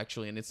love that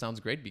actually. And it sounds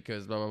great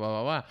because blah, blah, blah,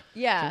 blah, blah.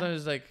 Yeah.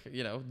 Sometimes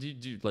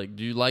it's like,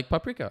 do you like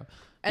paprika?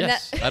 And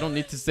yes. I don't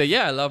need to say,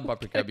 yeah, I love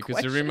paprika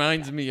because it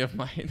reminds me of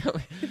my,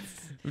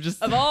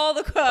 just of all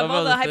the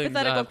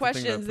hypothetical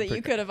questions that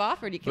you could have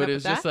offered. You came up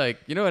with that. But it's just like,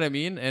 you know what I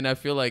mean? And I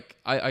feel like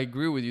I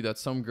agree with you that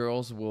some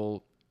girls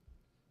will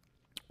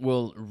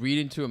read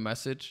into a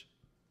message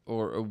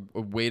or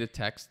a way to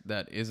text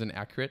that isn't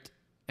accurate,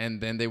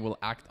 and then they will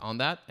act on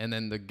that, and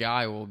then the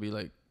guy will be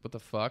like, what the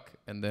fuck?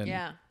 And then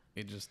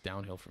it just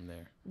downhill from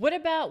there. What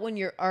about when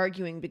you're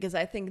arguing? Because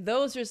I think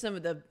those are some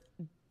of the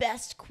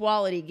best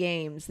quality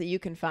games that you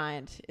can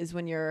find, is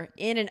when you're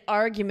in an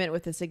argument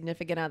with a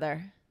significant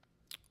other.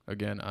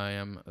 Again, I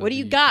am... What do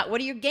you got? What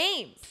are your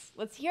games?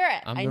 Let's hear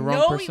it. I'm the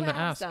wrong person to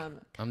ask.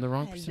 I'm the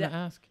wrong person to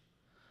ask.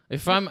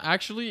 If I'm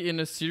actually in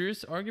a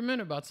serious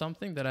argument about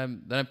something that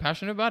I'm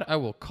passionate about, I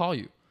will call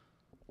you.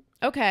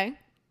 Okay.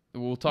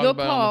 We'll talk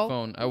about it on the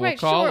phone. I will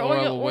call, or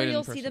I will wait in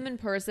person. Or you'll see them in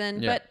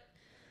person. Yeah. But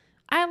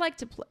I like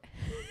to play.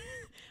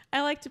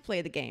 I like to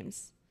play the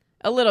games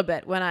a little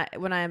bit when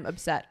I'm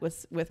upset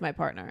with my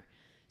partner.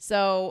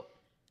 So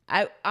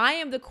I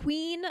am the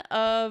queen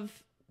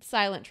of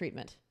silent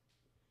treatment.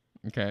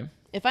 Okay.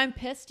 If I'm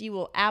pissed, you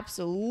will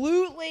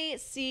absolutely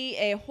see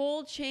a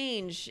whole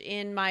change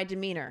in my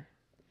demeanor.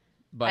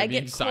 By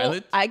being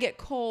silent? I get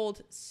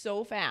cold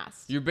so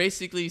fast. You're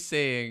basically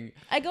saying...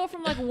 I go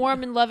from like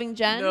warm and loving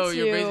Jen to... No,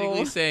 you're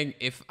basically saying,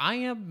 if I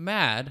am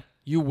mad,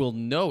 you will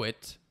know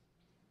it.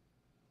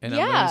 And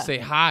I'm going to say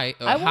hi.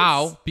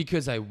 How?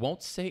 Because I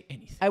won't say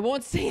anything. I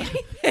won't say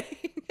anything.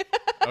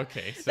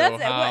 Okay, so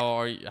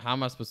how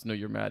am I supposed to know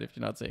you're mad if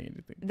you're not saying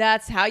anything?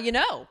 That's how you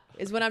know,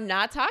 is when I'm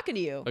not talking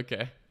to you.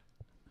 Okay.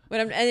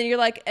 And then you're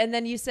like, and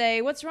then you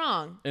say, what's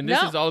wrong? And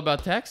this is all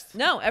about text?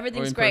 No,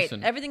 everything's great.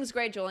 Person? Everything's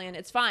great, Julian.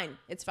 It's fine.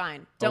 It's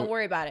fine. Don't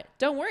worry about it.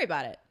 Don't worry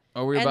about it.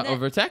 Are we about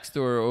over text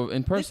or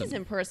in person? This is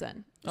in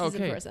person. This is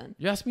in person.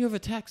 You asked me over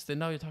text,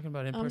 and now you're talking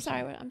about in person. I'm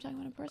sorry. I'm talking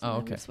about in person. Oh,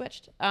 okay. We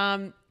switched.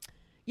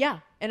 Yeah.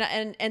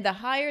 And the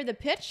higher the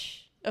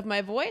pitch of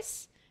my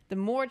voice, the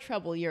more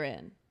trouble you're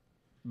in.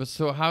 But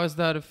so how is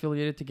that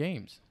affiliated to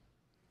games?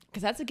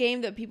 Because that's a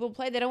game that people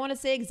play. They don't want to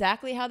say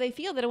exactly how they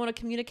feel. They don't want to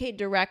communicate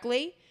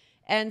directly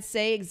and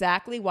say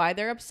exactly why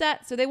they're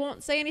upset. So they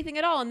won't say anything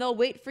at all, and they'll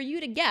wait for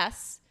you to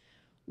guess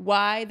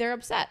why they're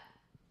upset.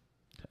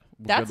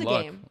 That's a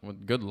game.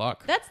 Good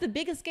luck. That's the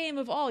biggest game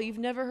of all. You've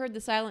never heard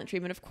the silent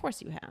treatment. Of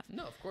course you have.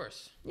 No, of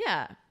course.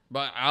 Yeah.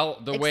 But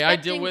the way I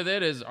deal with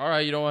it is, all right,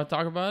 you don't want to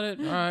talk about it?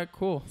 All right,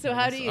 cool. So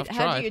how do you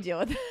deal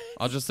with it?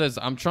 I'll just say,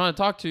 I'm trying to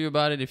talk to you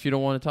about it. If you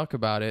don't want to talk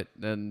about it,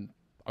 then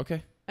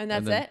okay. And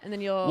that's it? And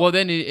then you'll... Well,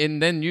 then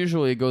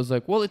usually it goes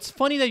like, well, it's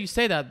funny that you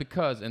say that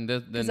because... And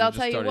then because I'll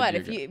tell you what,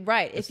 if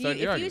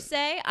you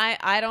say,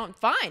 I don't...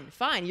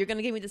 Fine. You're going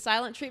to give me the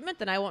silent treatment,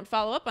 then I won't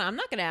follow up. I'm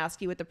not going to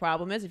ask you what the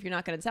problem is if you're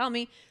not going to tell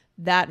me.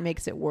 That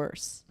makes it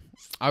worse.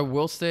 I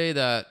will say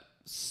that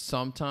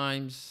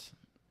sometimes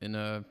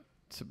I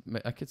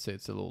could say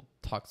it's a little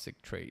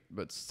toxic trait,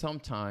 but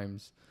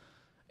sometimes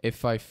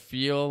if I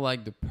feel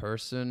like the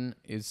person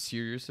is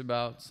serious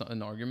about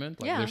an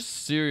argument, like they're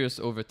serious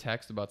over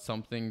text about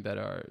something that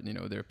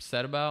they're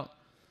upset about,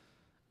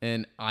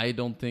 and I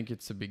don't think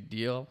it's a big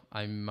deal,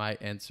 I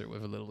might answer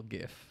with a little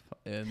GIF,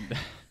 and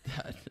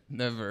that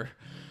never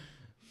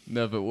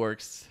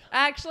works.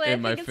 Actually,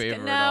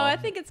 I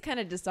think it's kind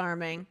of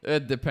disarming.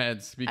 It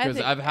depends,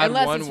 because I've had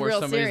one where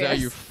somebody said, "Are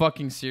you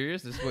fucking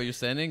serious? This is what you're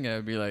sending?" And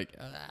I'd be like,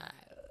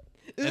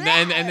 and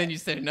then you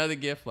send another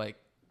GIF like.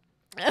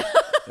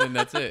 And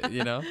that's it,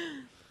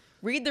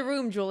 Read the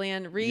room,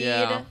 Julien.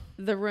 Read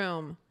the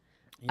room.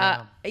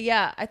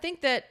 Yeah. I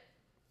think that.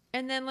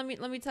 And then let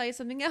me tell you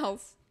something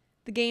else.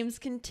 The games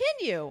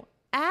continue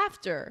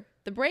after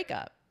the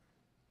breakup.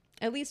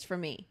 At least for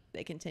me,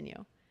 they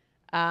continue.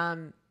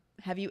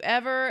 Have you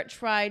ever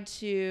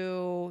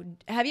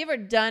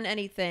done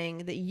anything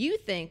that you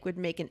think would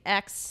make an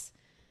ex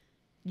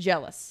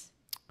jealous?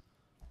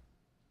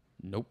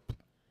 Nope.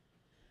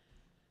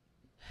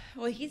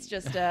 Well, he's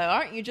just,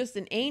 aren't you just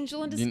an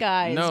angel in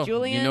disguise,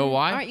 Julien? You know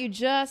why? Aren't you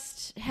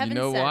just heaven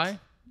sent? You know why?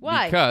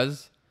 Why?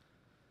 Because,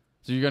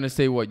 so you're going to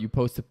say what? You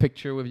post a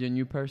picture with your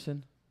new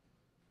person?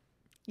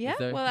 Yeah,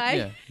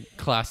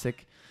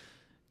 classic.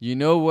 You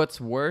know what's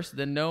worse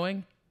than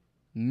knowing?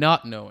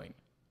 Not knowing.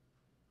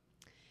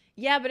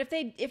 Yeah, but if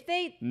they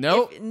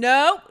no,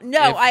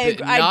 I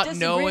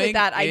disagree with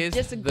that. I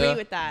disagree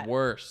with that.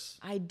 Worse.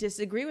 I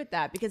disagree with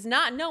that, because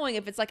not knowing,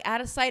 if it's like out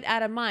of sight,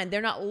 out of mind,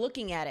 they're not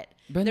looking at it.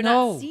 But they're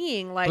not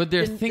seeing like. But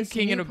they're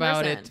thinking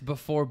about it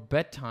before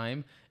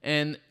bedtime,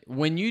 and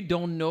when you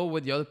don't know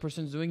what the other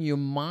person's doing, your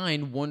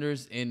mind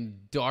wanders in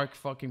dark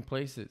fucking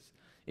places.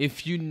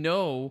 If you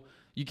know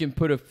you can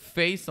put a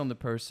face on the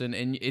person,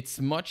 and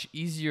it's much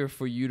easier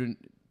for you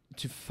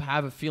to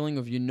have a feeling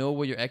of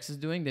what your ex is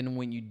doing than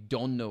when you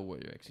don't know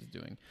what your ex is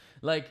doing.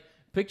 Like,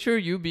 picture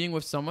you being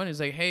with someone who's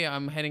like, hey,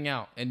 I'm heading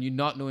out, and you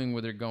not knowing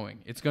where they're going.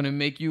 It's going to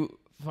make you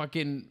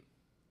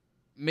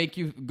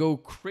go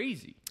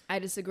crazy. I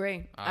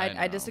disagree.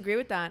 I disagree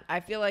with that.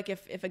 I feel like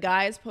if a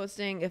guy is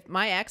posting, if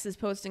my ex is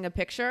posting a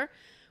picture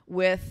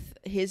with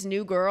his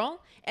new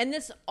girl, and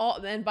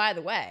by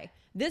the way,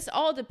 this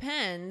all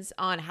depends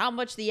on how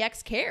much the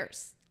ex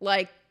cares.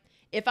 Like,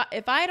 if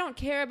I don't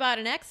care about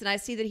an ex and I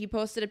see that he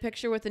posted a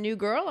picture with a new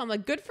girl, I'm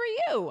like, good for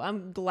you.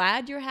 I'm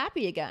glad you're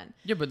happy again.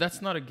 Yeah, but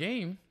that's not a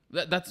game.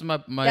 That's my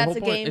that's whole a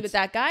point. game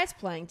that guy's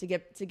playing to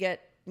get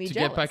me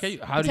jealous. Get back at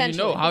you. How do you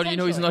know? How do you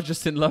know he's not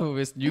just in love with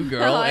his new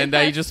girl and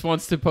that he just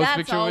wants to post a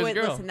picture with his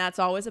girl? Listen, that's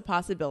always a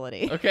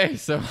possibility. Okay,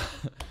 so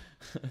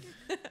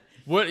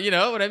what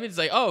I mean? It's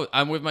like, oh,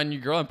 I'm with my new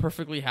girl. I'm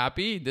perfectly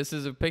happy. This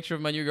is a picture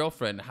of my new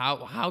girlfriend.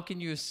 How can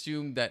you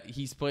assume that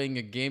he's playing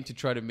a game to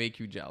try to make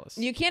you jealous?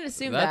 You can't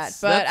assume that.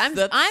 But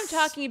I'm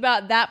talking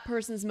about that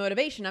person's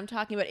motivation. I'm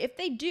talking about if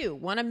they do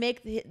want to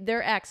make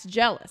their ex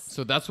jealous.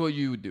 So that's what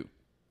you would do.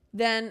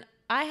 Then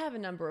I have a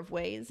number of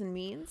ways and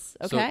means.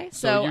 Okay,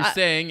 so you're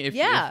saying if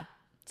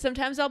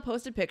sometimes I'll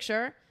post a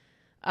picture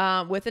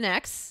with an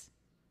ex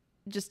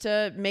just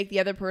to make the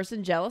other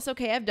person jealous.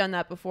 Okay, I've done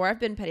that before. I've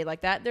been petty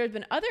like that. There's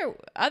been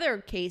other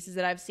cases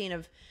that I've seen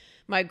of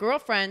my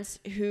girlfriends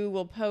who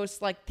will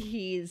post like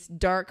these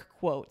dark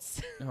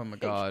quotes. Oh my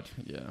God,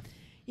 yeah.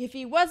 If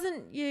he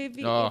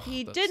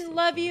didn't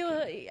love you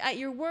at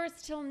your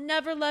worst, he'll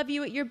never love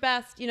you at your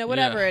best.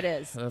 Whatever it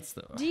is.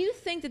 Do you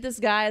think that this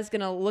guy is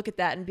going to look at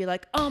that and be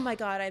like, oh my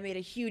God, I made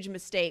a huge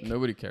mistake?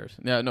 Nobody cares.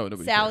 Yeah, no,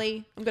 nobody Sally,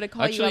 cares. I'm going to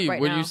call you up right now.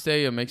 Actually, what you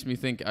say makes me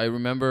think. I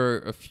remember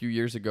a few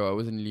years ago, I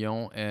was in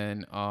Lyon,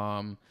 and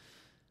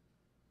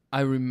I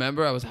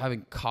remember I was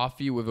having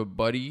coffee with a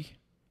buddy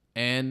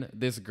and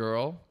this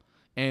girl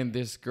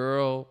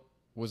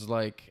was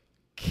like,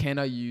 can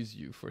I use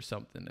you for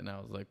something? And I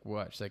was like,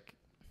 what? She's like,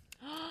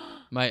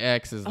 my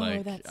ex is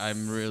like,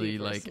 I'm really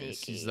like, sneaky.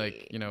 She's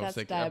like, that's it's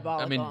like,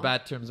 diabolical. I'm in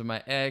bad terms with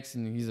my ex,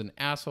 and he's an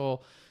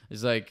asshole.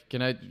 It's like,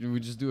 we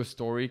just do a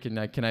story? Can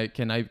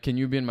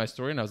you be in my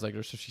story? And I was like,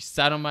 so she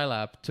sat on my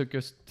lap, took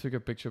a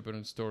picture of it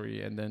on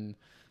story, and then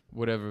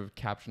whatever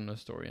caption on the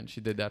story, and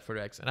she did that for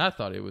the ex. And I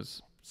thought it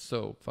was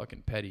so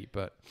fucking petty,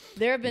 but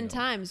there have been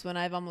times when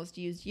I've almost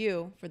used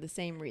you for the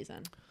same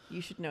reason.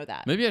 You should know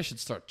that. Maybe I should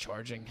start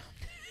charging.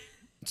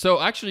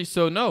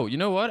 No, you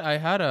know what? I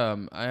had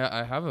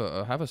I have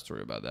a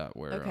story about that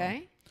where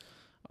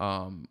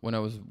when I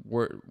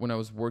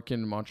was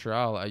working in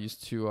Montreal, I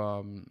used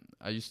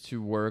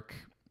to work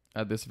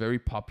at this very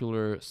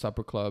popular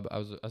supper club. I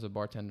was as a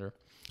bartender,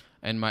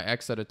 and my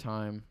ex at the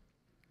time,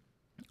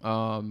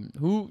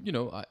 who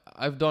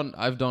I've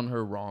done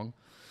her wrong,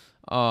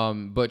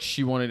 but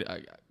she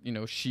wanted,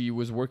 she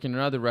was working in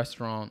another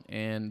restaurant,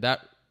 and that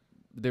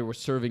they were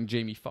serving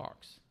Jamie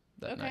Foxx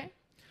that night.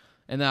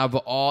 And out of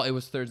all, it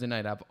was Thursday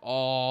night. Out of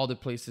all the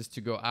places to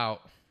go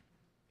out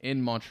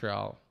in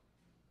Montreal,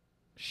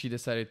 she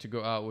decided to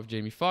go out with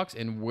Jamie Foxx.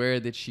 And where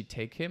did she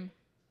take him?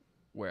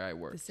 Where I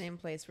worked. The same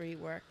place where you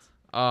worked.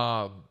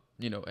 And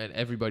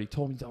everybody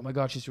told me, oh my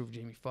God, she's with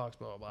Jamie Foxx,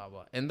 blah, blah,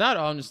 blah. And that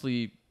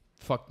honestly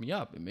fucked me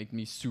up. It made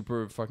me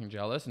super fucking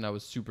jealous. And I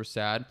was super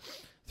sad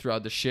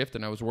throughout the shift.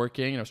 And I was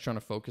working and I was trying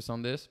to focus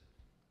on this.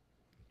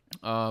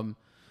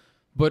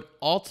 But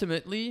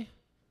ultimately,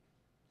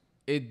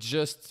 it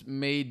just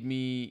made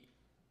me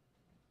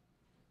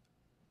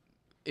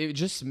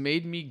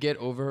get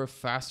over her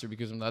faster,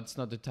 because that's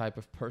not the type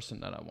of person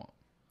that I want.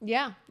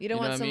 Yeah. You don't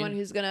want someone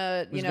who's going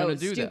to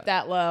stoop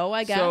that low,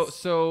 I guess.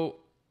 So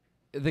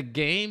the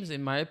games,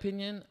 in my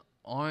opinion,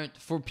 aren't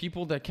for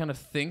people that kind of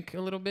think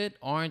a little bit,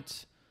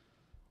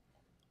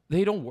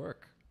 they don't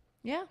work.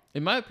 Yeah.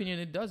 In my opinion,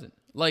 it doesn't.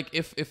 Like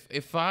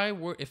if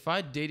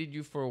I dated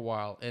you for a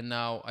while and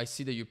now I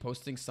see that you're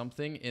posting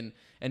something and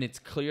it's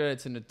clear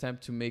it's an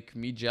attempt to make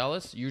me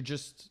jealous, you're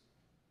just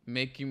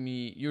comforting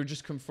me. I'm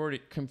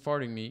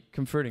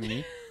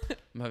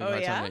having a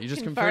hard time. You're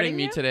just comforting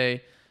me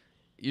today.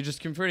 You're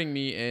just comforting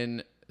me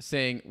in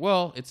saying,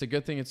 well, it's a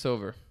good thing it's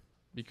over,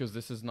 because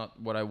this is not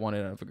what I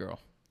wanted out of a girl.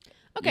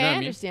 Okay, I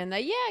understand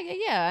that.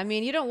 Yeah. I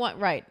mean, you don't want,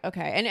 right.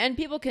 Okay. And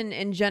people can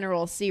in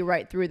general see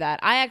right through that.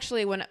 I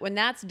actually, when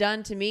that's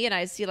done to me and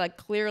I see like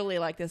clearly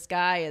like this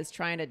guy is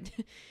trying to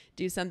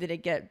do something to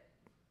get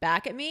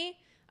back at me,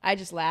 I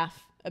just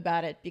laugh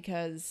about it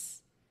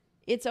because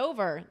it's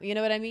over. You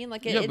know what I mean?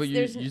 Like, but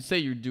you say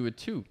you do it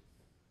too.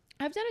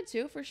 I've done it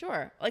too, for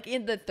sure. Like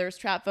in the thirst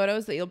trap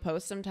photos that you'll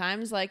post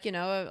sometimes, like,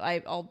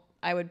 I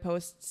would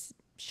post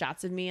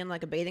shots of me in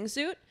like a bathing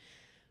suit.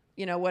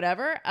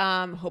 Whatever,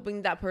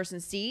 hoping that person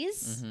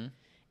sees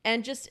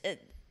and just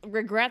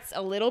regrets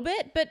a little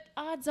bit, but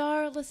odds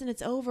are, listen,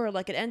 it's over.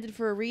 Like, it ended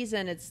for a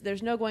reason.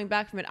 There's no going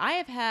back from it. I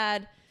have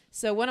had,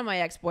 one of my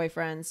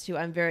ex-boyfriends who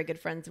I'm very good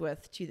friends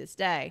with to this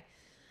day,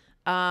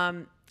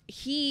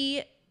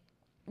 he,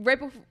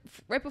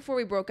 right before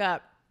we broke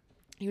up,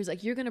 He was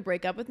like, you're going to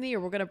break up with me or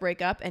we're going to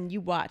break up and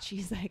you watch.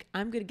 He's like,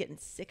 I'm going to get in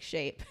sick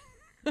shape.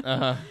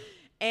 Uh-huh.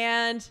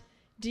 And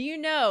do you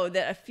know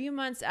that a few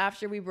months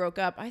after we broke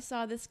up, I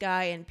saw this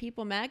guy in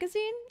People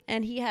magazine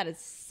and he had a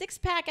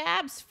 6-pack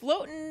abs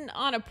floating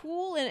on a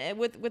pool and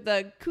with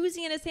a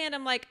koozie in his hand.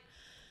 I'm like,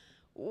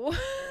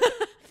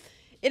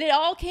 it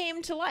all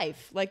came to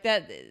life like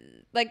that.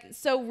 Like,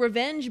 so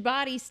revenge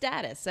body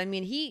status. I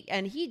mean,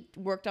 he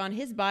worked on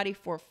his body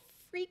for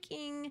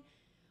freaking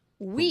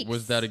weeks.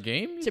 Was that a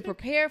game? To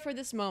prepare for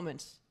this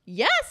moment.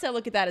 Yes, I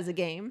look at that as a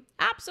game.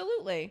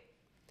 Absolutely.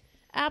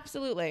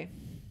 Absolutely.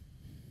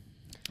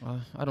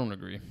 I don't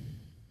agree.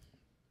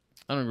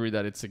 I don't agree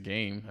that it's a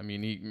game. I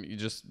mean, he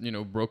just,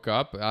 broke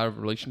up out of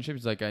a relationship.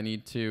 He's like, I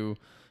need to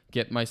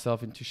get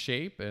myself into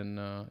shape. And,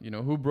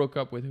 who broke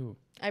up with who?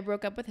 I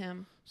broke up with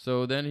him.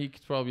 So then he's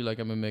probably like,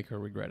 I'm going to make her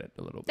regret it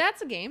a little bit.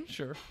 That's a game.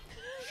 Sure.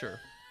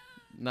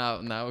 Now,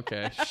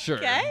 okay. Sure.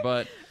 Okay.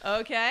 But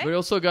he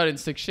also got in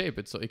sick shape.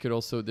 It could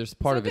also, there's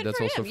part of it that's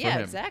also for him. Yeah,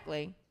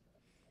 exactly.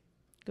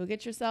 Go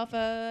get yourself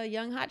a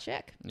young hot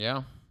chick.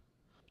 Yeah.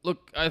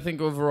 Look, I think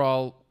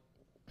overall,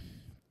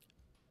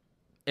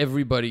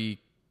 everybody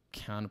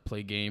can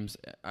play games.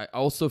 I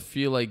also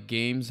feel like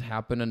games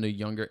happen at a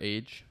younger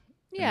age.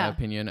 Yeah. In my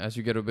opinion, as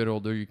you get a bit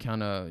older, you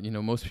kind of,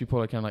 most people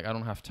are kind of like, I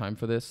don't have time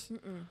for this.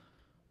 Mm-mm.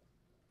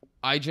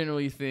 I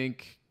generally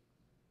think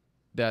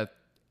that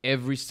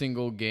every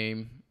single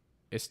game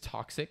is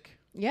toxic.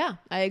 Yeah,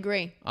 I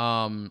agree.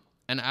 And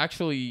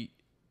actually,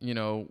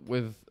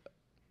 with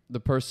the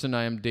person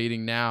I am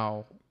dating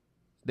now,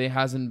 there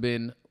hasn't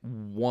been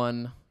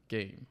one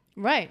game.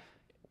 Right.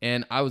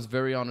 And I was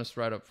very honest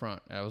right up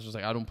front. I was just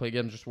like, I don't play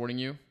games, I'm just warning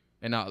you.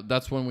 And now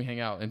that's when we hang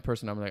out in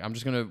person. I'm like, I'm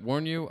just going to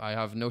warn you. I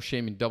have no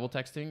shame in double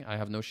texting. I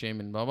have no shame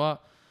in blah, blah.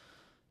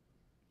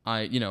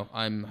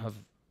 I'm have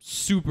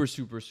super,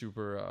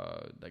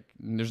 like,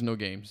 there's no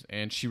games.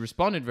 And she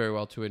responded very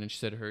well to it. And she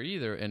said her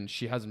either. And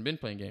she hasn't been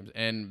playing games.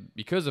 And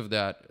because of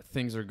that,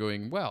 things are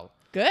going well.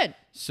 Good.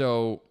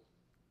 So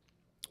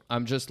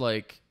I'm just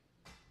like,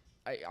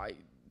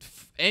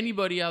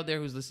 anybody out there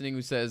who's listening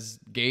who says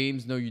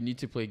games, no, you need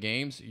to play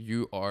games,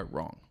 you are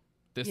wrong.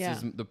 This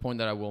is the point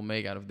that I will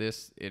make out of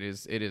this. It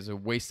is a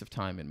waste of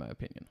time, in my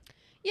opinion.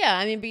 Yeah,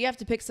 I mean, but you have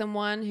to pick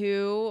someone and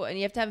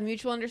you have to have a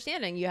mutual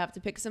understanding. You have to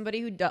pick somebody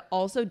who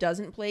also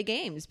doesn't play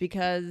games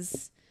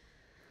because,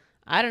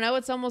 I don't know,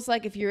 it's almost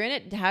like if you're in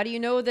it, how do you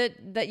know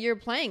that you're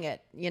playing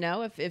it?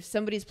 If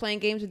somebody's playing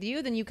games with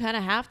you, then you kind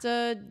of have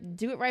to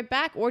do it right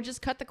back or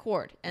just cut the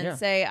cord and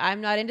say,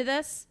 I'm not into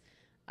this.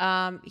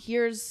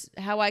 Here's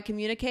how I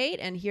communicate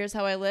and here's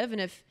how I live.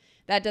 And if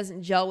that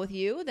doesn't gel with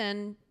you,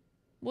 then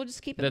we'll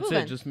just keep it moving.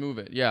 That's it. Just move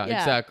it. Yeah,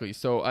 exactly.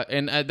 So,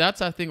 and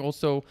that's, I think,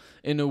 also,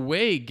 in a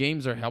way,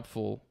 games are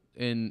helpful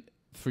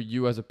for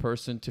you as a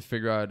person to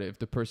figure out if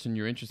the person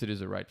you're interested in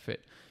is a right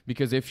fit.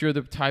 Because if you're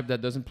the type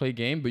that doesn't play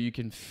game, but you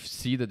can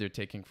see that they're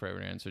taking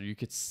forever to answer, you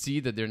could see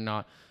that they're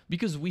not,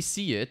 because we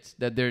see it,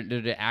 that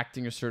they're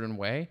acting a certain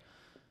way,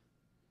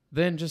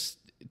 then just,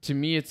 to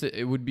me,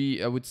 I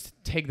would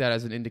take that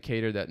as an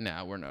indicator that,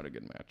 we're not a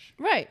good match.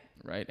 Right.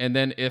 And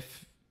then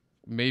if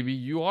maybe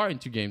you are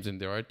into games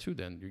and there are too,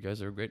 then you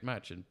guys are a great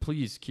match. And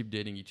please keep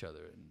dating each other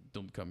and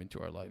don't come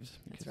into our lives.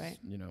 Because, that's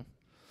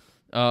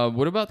right.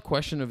 What about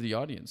question of the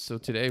audience? So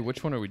today,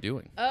 which one are we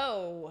doing?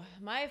 Oh,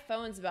 my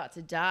phone's about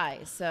to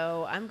die,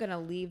 so I'm gonna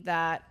leave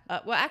that.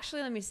 Well,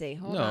 actually, let me see.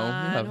 Hold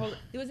on.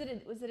 Was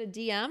it a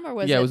DM or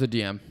was it? Yeah, it was a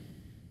DM.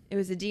 It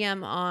was a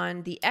DM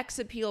on the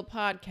ExAppeal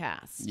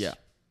podcast. Yeah.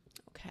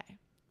 Okay.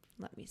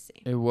 Let me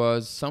see. It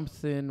was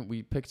something,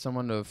 we picked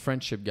someone of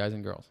friendship, guys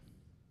and girls.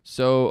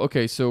 So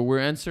we're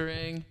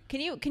answering. Can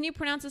you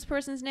pronounce this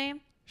person's name?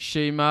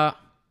 Shema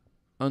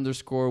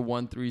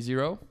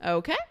 _130.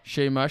 Okay.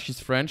 Shema, she's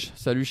French.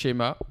 Salut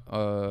Shema.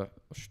 Je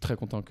suis très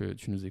content que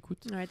tu nous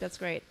écoutes. All right, that's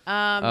great.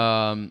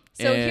 So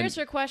here's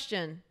her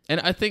question.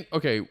 And I think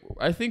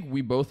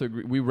we both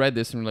agree. We read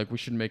this and we're like, we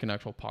should make an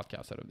actual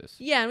podcast out of this.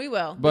 Yeah, and we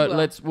will.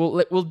 But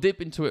we'll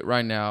dip into it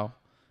right now.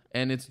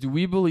 And it's, do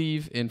we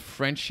believe in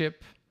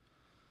friendship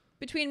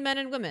between men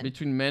and women?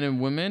 Between men and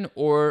women,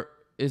 or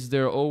is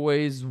there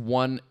always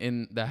one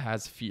that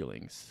has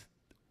feelings?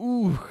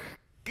 Ooh,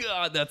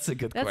 God, that's a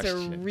good question. That's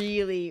a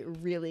really,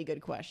 really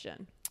good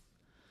question.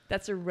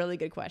 That's a really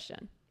good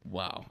question.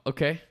 Wow.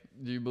 Okay.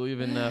 Do you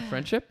believe in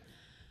friendship?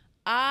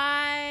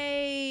 I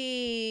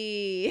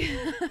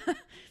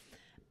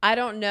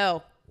don't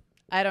know.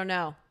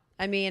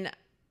 I mean,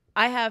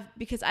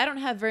 because I don't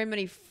have very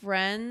many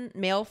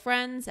male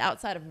friends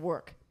outside of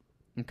work.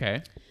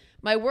 Okay.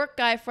 My work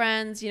guy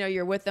friends,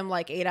 you're with them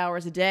like 8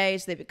 hours a day,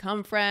 so they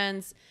become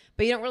friends,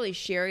 but you don't really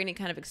share any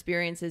kind of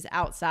experiences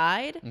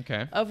outside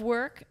of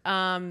work.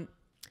 I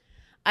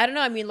don't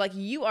know. I mean, like,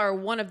 you are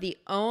one of the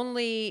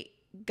only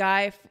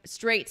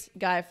straight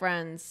guy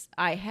friends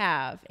I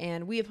have,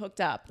 and we have hooked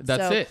up.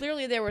 That's it.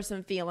 Clearly there were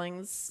some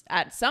feelings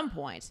at some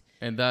point.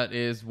 And that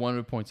is one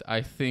of the points.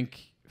 I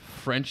think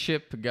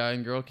friendship, guy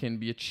and girl, can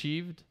be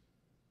achieved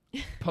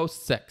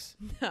post-sex.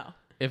 No.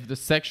 If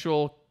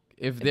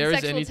there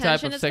is any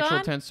type of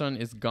sexual tension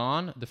is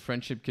gone, the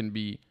friendship can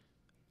be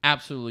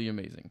absolutely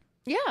amazing.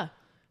 Yeah.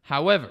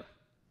 However,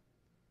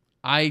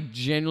 I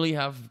genuinely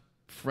have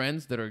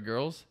friends that are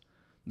girls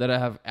that I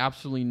have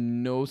absolutely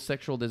no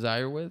sexual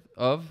desire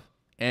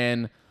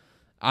and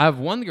I have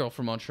one girl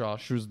from Montreal.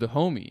 She was the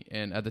homie,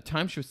 and at the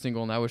time she was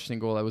single and I was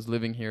single. I was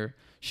living here.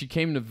 She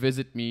came to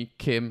visit me,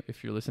 Kim,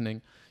 if you're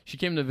listening. She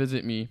came to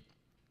visit me.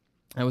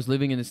 I was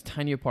living in this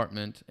tiny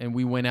apartment, and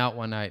we went out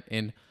one night,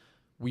 and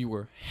we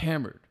were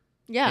hammered.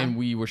 Yeah. And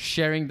we were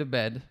sharing the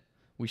bed.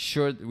 Were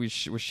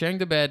sharing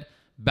the bed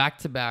back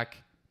to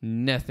back.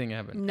 Nothing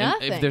happened.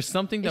 Nothing. And if there's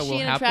something that will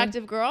happen. Is she an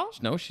attractive girl?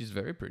 No, she's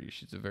very pretty.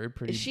 She's a very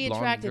pretty. Is she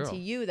blonde attracted girl. to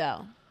you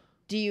though?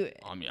 Do you?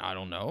 I mean, I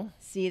don't know.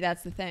 See,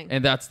 that's the thing.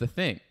 And that's the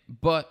thing.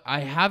 But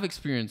I have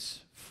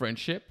experienced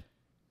friendship,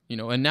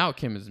 and now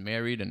Kim is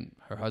married and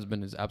her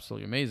husband is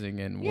absolutely amazing,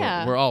 and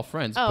we're all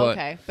friends. Oh,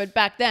 okay. But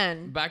back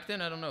then,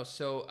 I don't know.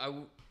 So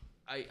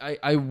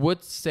I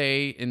would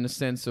say, in the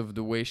sense of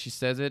the way she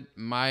says it,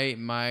 my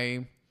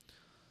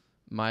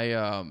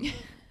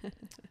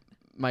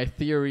my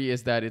theory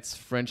is that it's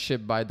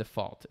friendship by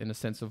default, in the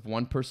sense of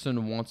one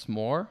person wants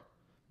more,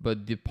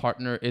 but the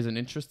partner isn't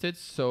interested,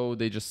 so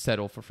they just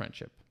settle for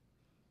friendship.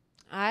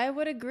 I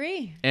would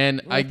agree.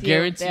 And I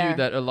guarantee you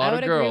that a lot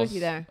of girls,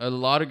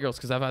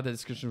 because I've had that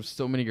discussion with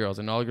so many girls,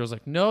 and all the girls are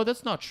like, no,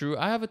 that's not true.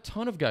 I have a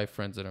ton of guy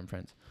friends that I'm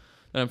friends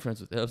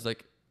with. I was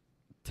like,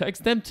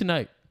 text them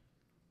tonight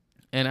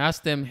and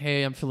ask them,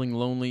 hey, I'm feeling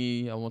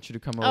lonely. I want you to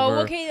come over.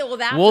 Oh, okay. Well,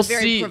 that's a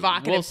very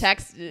provocative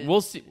text.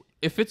 We'll see.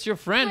 If it's your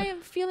friend. I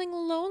am feeling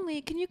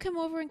lonely. Can you come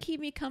over and keep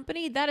me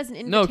company? That is an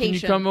invitation. No, can you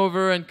come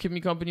over and keep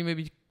me company?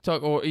 Maybe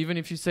talk, or even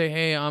if you say,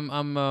 hey, I'm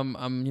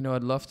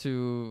I'd love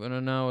to. I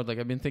don't know. Like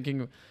I've been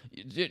thinking.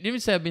 Even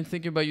say I've been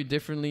thinking about you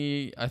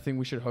differently. I think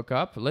we should hook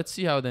up. Let's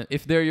see how then.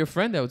 If they're your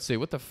friend, I would say,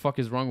 what the fuck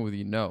is wrong with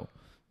you? No.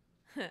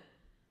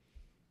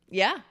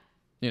 Yeah.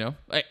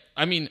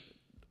 I mean,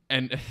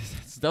 and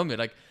it's dumb.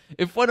 Like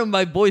if one of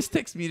my boys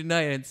texts me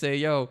tonight and say,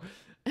 yo,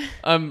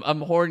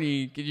 I'm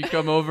horny. Can you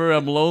come over?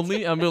 I'm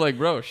lonely. I'm like,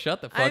 bro,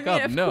 shut the fuck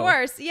up. Of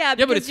course. Yeah,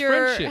 because but it's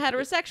you're friendship.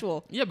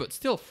 heterosexual. Yeah, but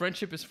still,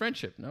 friendship is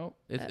friendship. No,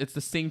 it's the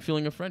same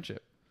feeling of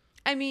friendship.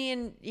 I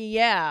mean,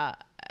 yeah.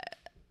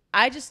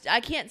 I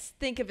can't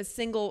think of a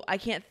single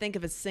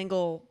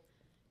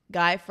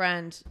guy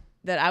friend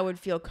that I would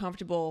feel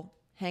comfortable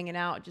hanging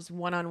out just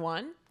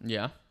one-on-one.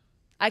 Yeah.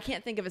 I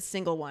can't think of a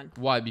single one.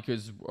 Why?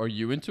 Because are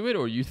you into it,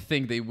 or you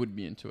think they would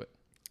be into it?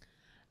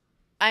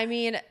 I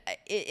mean,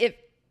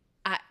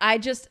 I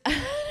just,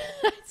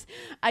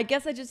 I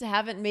guess I just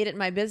haven't made it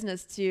my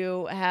business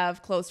to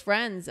have close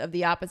friends of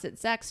the opposite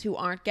sex who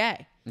aren't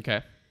gay.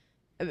 Okay.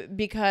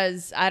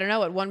 Because I don't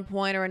know, at one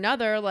point or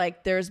another,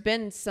 like there's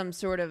been some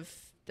sort of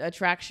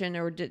attraction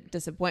or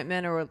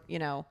disappointment, or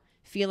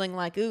feeling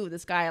like, ooh,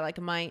 this guy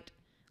might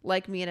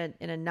like me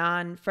in a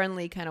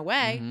non-friendly kind of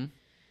way.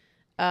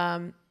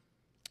 Mm-hmm.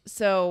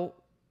 So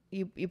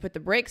you put the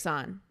brakes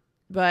on.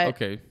 But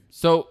okay,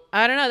 so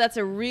I don't know. That's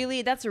a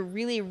really,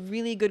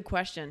 really good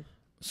question.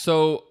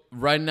 So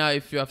right now,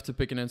 if you have to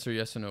pick an answer,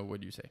 yes or no, what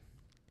do you say?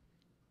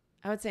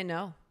 I would say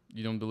no.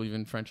 You don't believe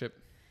in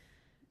friendship?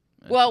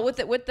 Well, with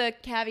the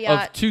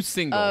caveat of two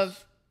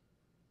singles.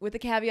 With the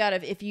caveat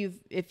of if you've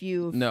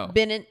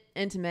been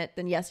intimate,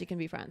 then yes, you can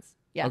be friends.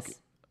 Yes. Okay.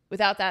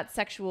 Without that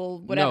sexual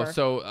whatever. No,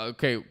 so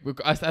okay,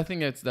 I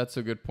think that's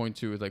a good point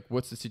too. Is like,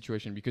 what's the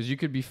situation? Because you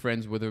could be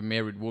friends with a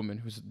married woman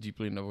who's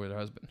deeply in love with her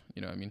husband.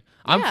 You know what I mean?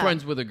 Yeah. I'm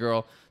friends with a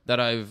girl that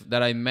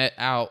I met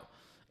out,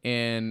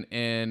 and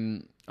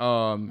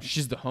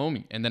she's the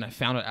homie, and then I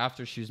found out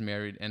after she was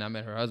married, and I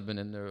met her husband,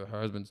 and her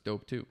husband's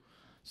dope too.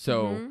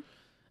 So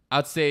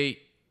I'd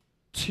say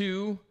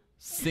 2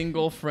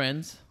 single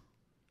friends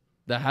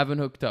that haven't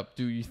hooked up.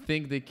 Do you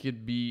think they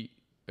could be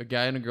a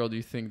guy and a girl? Do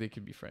you think they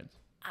could be friends?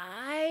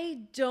 I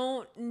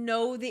don't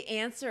know the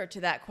answer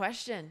to that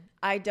question.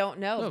 I don't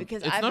know,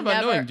 because it's not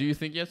about knowing. Do you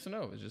think yes or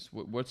no? It's just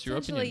what's your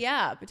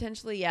opinion?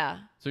 Potentially, yeah.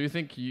 So you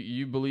think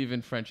you believe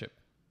in friendship?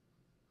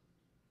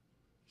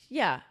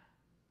 Yeah.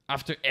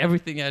 After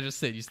everything I just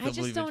said, you still believe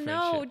in friendship? I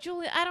just don't know,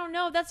 Julie. I don't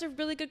know. That's a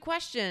really good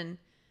question.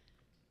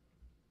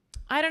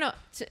 I don't know.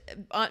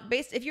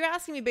 If you're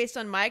asking me based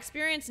on my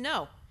experience,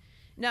 no.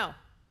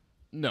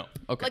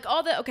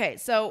 Okay.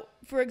 So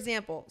for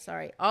example,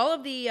 all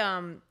of the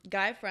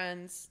guy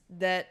friends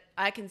that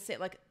I can say,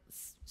 like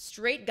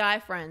straight guy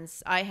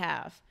friends I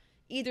have,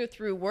 either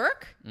through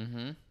work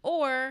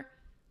or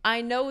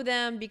I know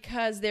them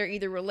because they're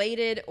either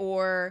related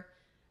or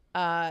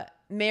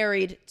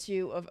married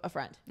to a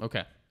friend.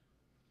 Okay.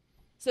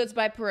 So it's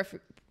by proxy,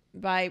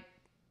 by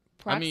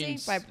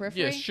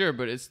periphery. Yeah, sure,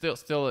 but it's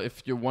still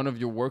if you're one of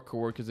your work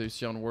coworkers that you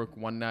see on work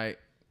one night.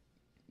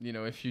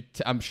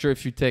 I'm sure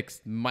if you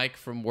text Mike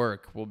from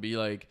work, we'll be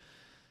like,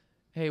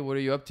 hey, what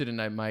are you up to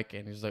tonight, Mike?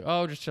 And he's like,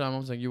 oh, just chilling. I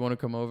was like, you want to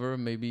come over,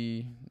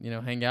 maybe,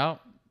 hang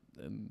out?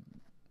 Then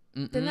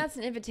that's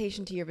an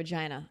invitation to your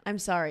vagina. I'm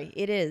sorry.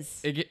 It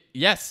is.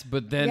 Yes,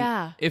 but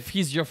then if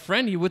he's your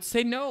friend, he would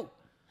say no.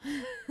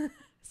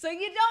 So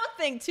you don't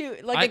think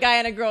a guy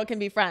and a girl can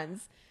be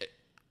friends?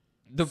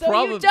 The So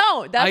problem you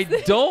don't. I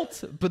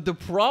don't, but the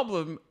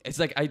problem is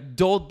like I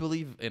don't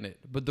believe in it.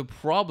 But the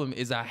problem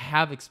is I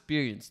have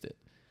experienced it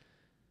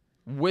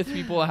with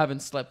people I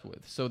haven't slept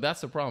with. So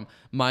that's the problem.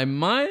 My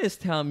mind is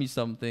telling me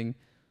something,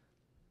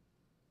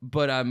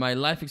 but my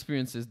life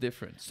experience is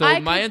different. So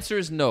my answer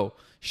is no.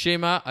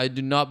 Shema, I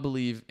do not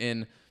believe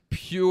in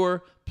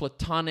pure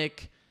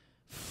platonic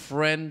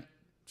friend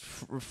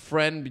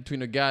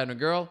between a guy and a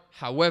girl.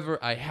 However,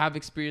 I have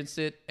experienced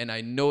it and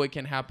I know it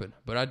can happen,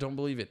 but I don't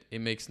believe it.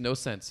 It makes no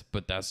sense,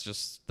 but that's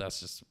just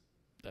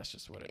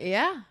what it is.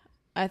 Yeah,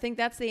 I think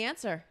that's the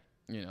answer.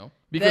 You know,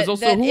 because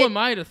who am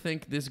I to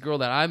think this girl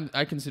that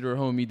I consider a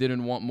homie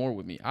didn't want more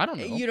with me? I don't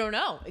know. You don't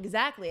know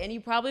exactly, and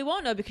you probably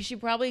won't know because you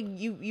probably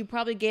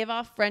gave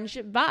off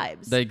friendship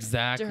vibes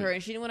exactly to her,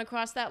 and she didn't want to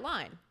cross that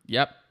line.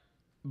 Yep.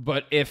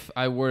 But if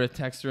I were to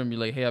text her and be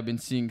like, "Hey, I've been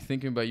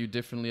thinking about you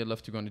differently. I'd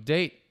love to go on a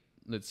date.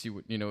 Let's see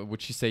what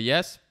would she say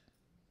yes?"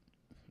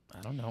 I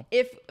don't know.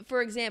 If,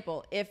 for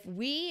example, if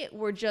we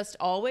were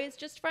always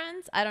just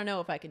friends, I don't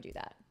know if I could do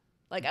that.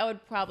 Like, I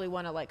would probably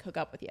want to like hook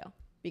up with you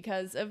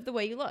because of the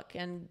way you look,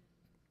 and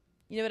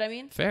you know what I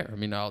mean? Fair. I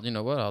mean,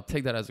 I'll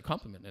take that as a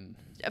compliment, and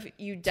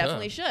you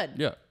definitely should.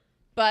 Yeah.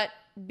 But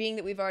being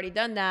that we've already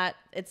done that,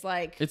 it's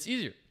like it's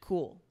easier.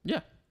 Cool. Yeah,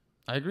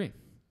 I agree.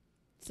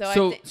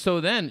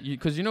 So then,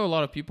 because a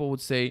lot of people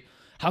would say,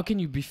 how can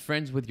you be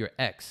friends with your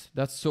ex?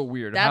 That's so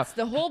weird. That's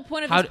the whole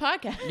point of this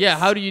podcast. Yeah,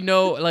 how do you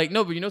know? Like,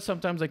 no, but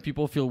sometimes like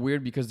people feel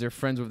weird because they're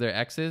friends with their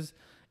exes.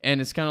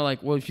 And it's kind of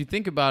like, well, if you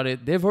think about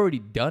it, they've already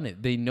done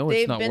it. They know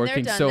it's not working. They've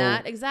been there, done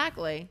that.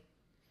 Exactly.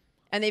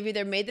 And they've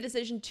either made the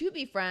decision to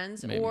be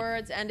friends or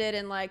it's ended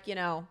in like,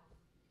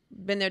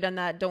 been there, done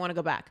that, don't want to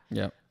go back.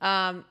 Yeah.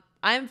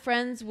 I'm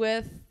friends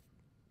with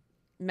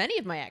many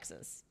of my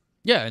exes.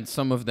 Yeah, and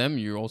some of them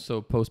you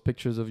also post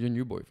pictures of your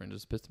new boyfriend.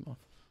 Just pissed him off.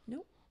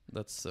 Nope.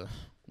 That's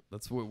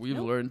what we've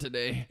learned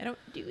today. I don't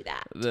do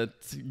that. That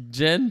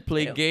Jen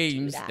play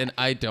games and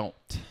I don't.